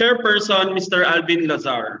chairperson, Mr. Alvin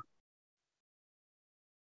Lazar.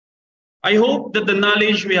 I hope that the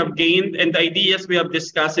knowledge we have gained and the ideas we have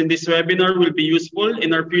discussed in this webinar will be useful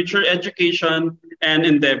in our future education and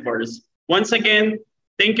endeavors. Once again,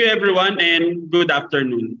 thank you everyone and good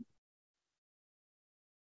afternoon.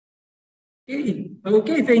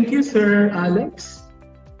 Okay, thank you, Sir Alex.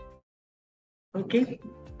 Okay.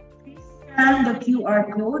 Please scan the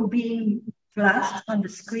QR code being flashed on the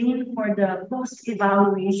screen for the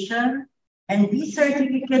post-evaluation, and these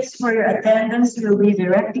certificates for your attendance will be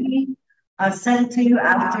directly sent to you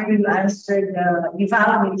after you answer the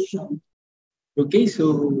evaluation. Okay,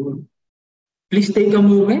 so please take a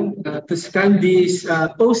moment to scan this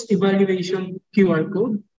post-evaluation QR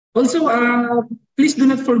code. Also, please do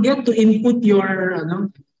not forget to input your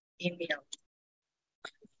Email.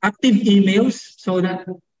 active emails so that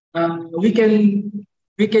we can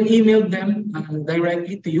email them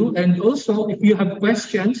directly to you. And also, if you have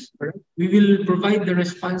questions, we will provide the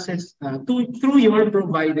responses through your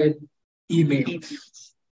provided emails.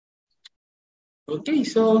 Okay,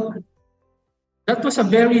 so that was a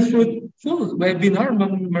very fruitful webinar,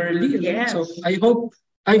 Ma'am Merly. Yes. So I hope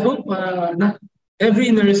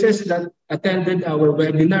every nurses that attended our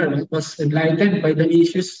webinar was enlightened by the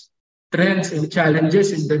issues, trends, and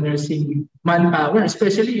challenges in the nursing manpower,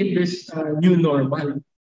 especially in this new normal.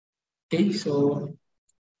 Okay, so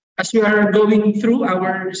as we are going through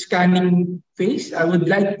our scanning phase, I would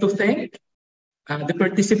like to thank the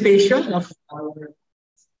participation of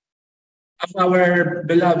our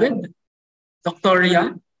beloved Dr.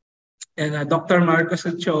 Yang and Dr. Marcos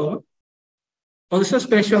Ochoa. Also,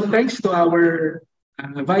 special thanks to our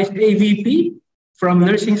Vice AVP from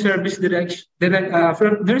Nursing Service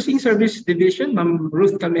from Nursing Service Division, Ma'am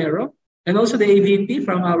Ruth Camero, and also the AVP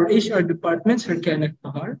from our HR department, Sir Kenneth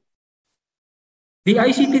Pahar. The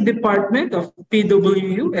ICT department of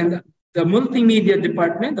PWU and the Multimedia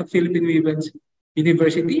department of Philippine Women's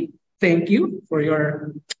University, thank you for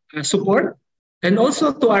your support. And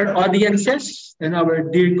also to our audiences and our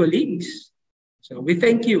dear colleagues. So we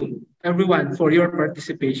thank you, everyone, for your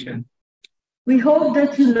participation. We hope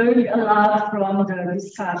that you learned a lot from the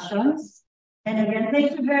discussions. And again,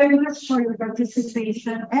 thank you very much for your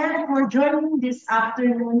participation and for joining this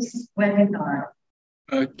afternoon's webinar.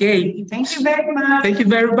 Okay. Thank you very much. Thank you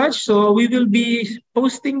very much. So we will be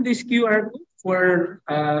posting this QR code for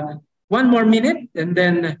 1 more minute, and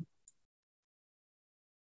then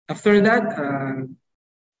after that,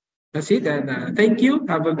 that's it. And thank you.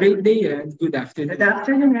 Have a great day and good afternoon. Good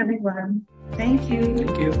afternoon, everyone. Thank you.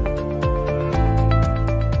 Thank you.